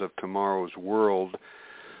generations of tomorrow's world,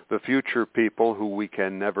 the future people who we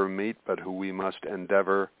can never meet but who we must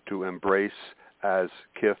endeavor to embrace as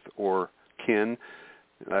kith or kin?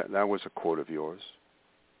 That was a quote of yours.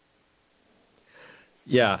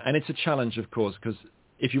 Yeah, and it's a challenge, of course, because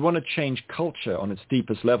if you want to change culture on its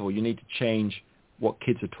deepest level, you need to change what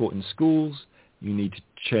kids are taught in schools. You need to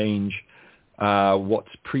change what's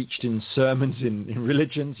preached in sermons in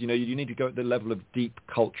religions. You need to go at the level of deep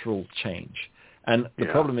cultural change. And the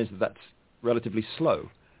problem is that that's relatively slow,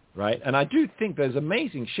 right? And I do think there's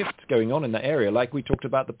amazing shifts going on in that area, like we talked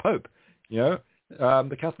about the Pope.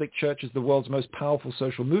 The Catholic Church is the world's most powerful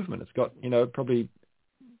social movement. It's got, probably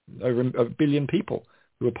over 1 billion people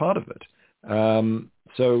who are part of it.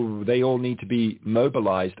 So they all need to be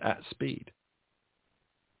mobilized at speed.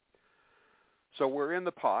 So we're in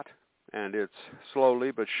the pot, and it's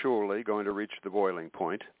slowly but surely going to reach the boiling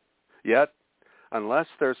point. Yet, unless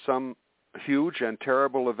there's some huge and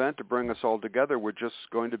terrible event to bring us all together, we're just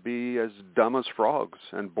going to be as dumb as frogs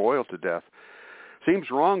and boil to death. Seems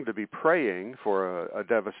wrong to be praying for a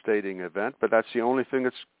devastating event, but that's the only thing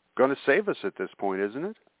that's going to save us at this point, isn't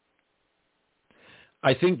it?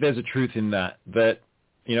 I think there's a truth in that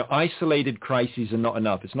isolated crises are not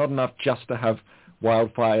enough. It's not enough just to have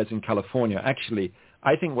wildfires in California. Actually,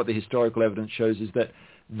 I think what the historical evidence shows is that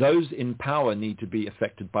those in power need to be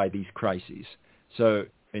affected by these crises. So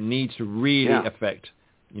it needs to really affect,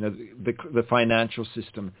 the financial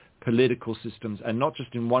system, political systems, and not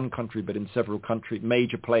just in one country, but in several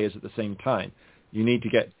major players at the same time. You need to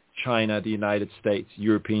get China, the United States,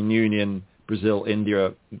 European Union, Brazil,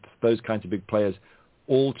 India, those kinds of big players,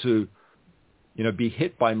 all to, be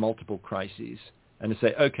hit by multiple crises and to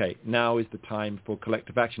say, okay, now is the time for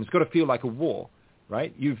collective action. It's got to feel like a war,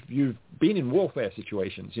 right? You've been in warfare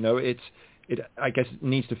situations. I guess it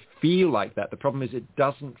needs to feel like that. The problem is it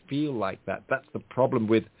doesn't feel like that. That's the problem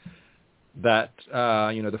with that,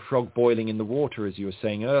 the frog boiling in the water, as you were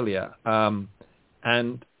saying earlier.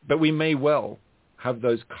 But we may well have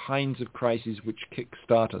those kinds of crises which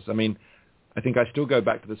kickstart us. I mean, I think I still go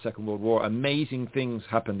back to the Second World War. Amazing things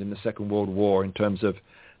happened in the Second World War in terms of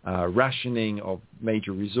rationing of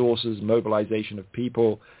major resources, mobilization of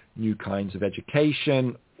people, new kinds of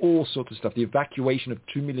education, all sorts of stuff. The evacuation of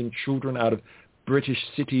 2 million children out of British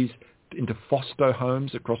cities into foster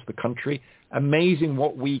homes across the country. Amazing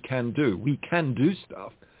what we can do. We can do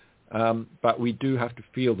stuff, but we do have to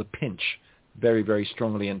feel the pinch very, very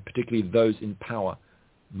strongly, and particularly those in power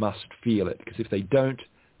must feel it, because if they don't,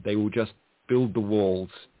 they will just build the walls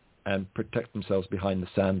and protect themselves behind the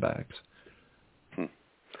sandbags.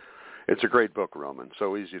 It's a great book, Roman.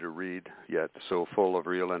 So easy to read, yet so full of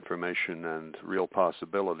real information and real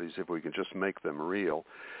possibilities if we can just make them real.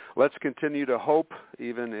 Let's continue to hope,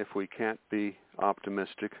 even if we can't be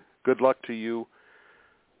optimistic. Good luck to you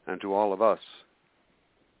and to all of us.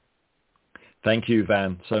 Thank you,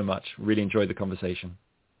 Van, so much. Really enjoyed the conversation.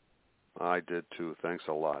 I did too. Thanks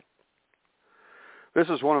a lot. This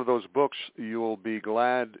is one of those books you'll be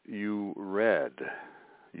glad you read.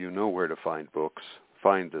 You know where to find books.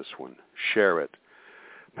 Find this one. Share it.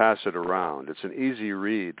 Pass it around. It's an easy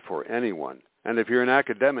read for anyone. And if you're an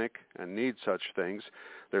academic and need such things,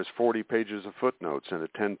 there's 40 pages of footnotes and a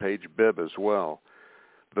 10-page bib as well.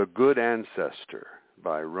 The Good Ancestor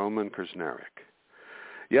by Roman Krznaric.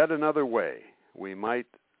 Yet another way we might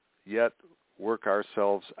yet work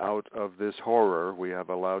ourselves out of this horror we have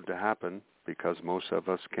allowed to happen, because most of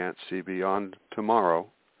us can't see beyond tomorrow.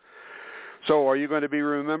 So are you going to be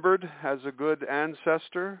remembered as a good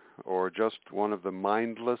ancestor, or just one of the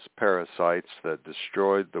mindless parasites that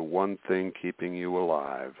destroyed the one thing keeping you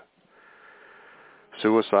alive?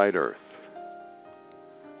 Suicide Earth.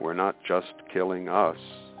 We're not just killing us.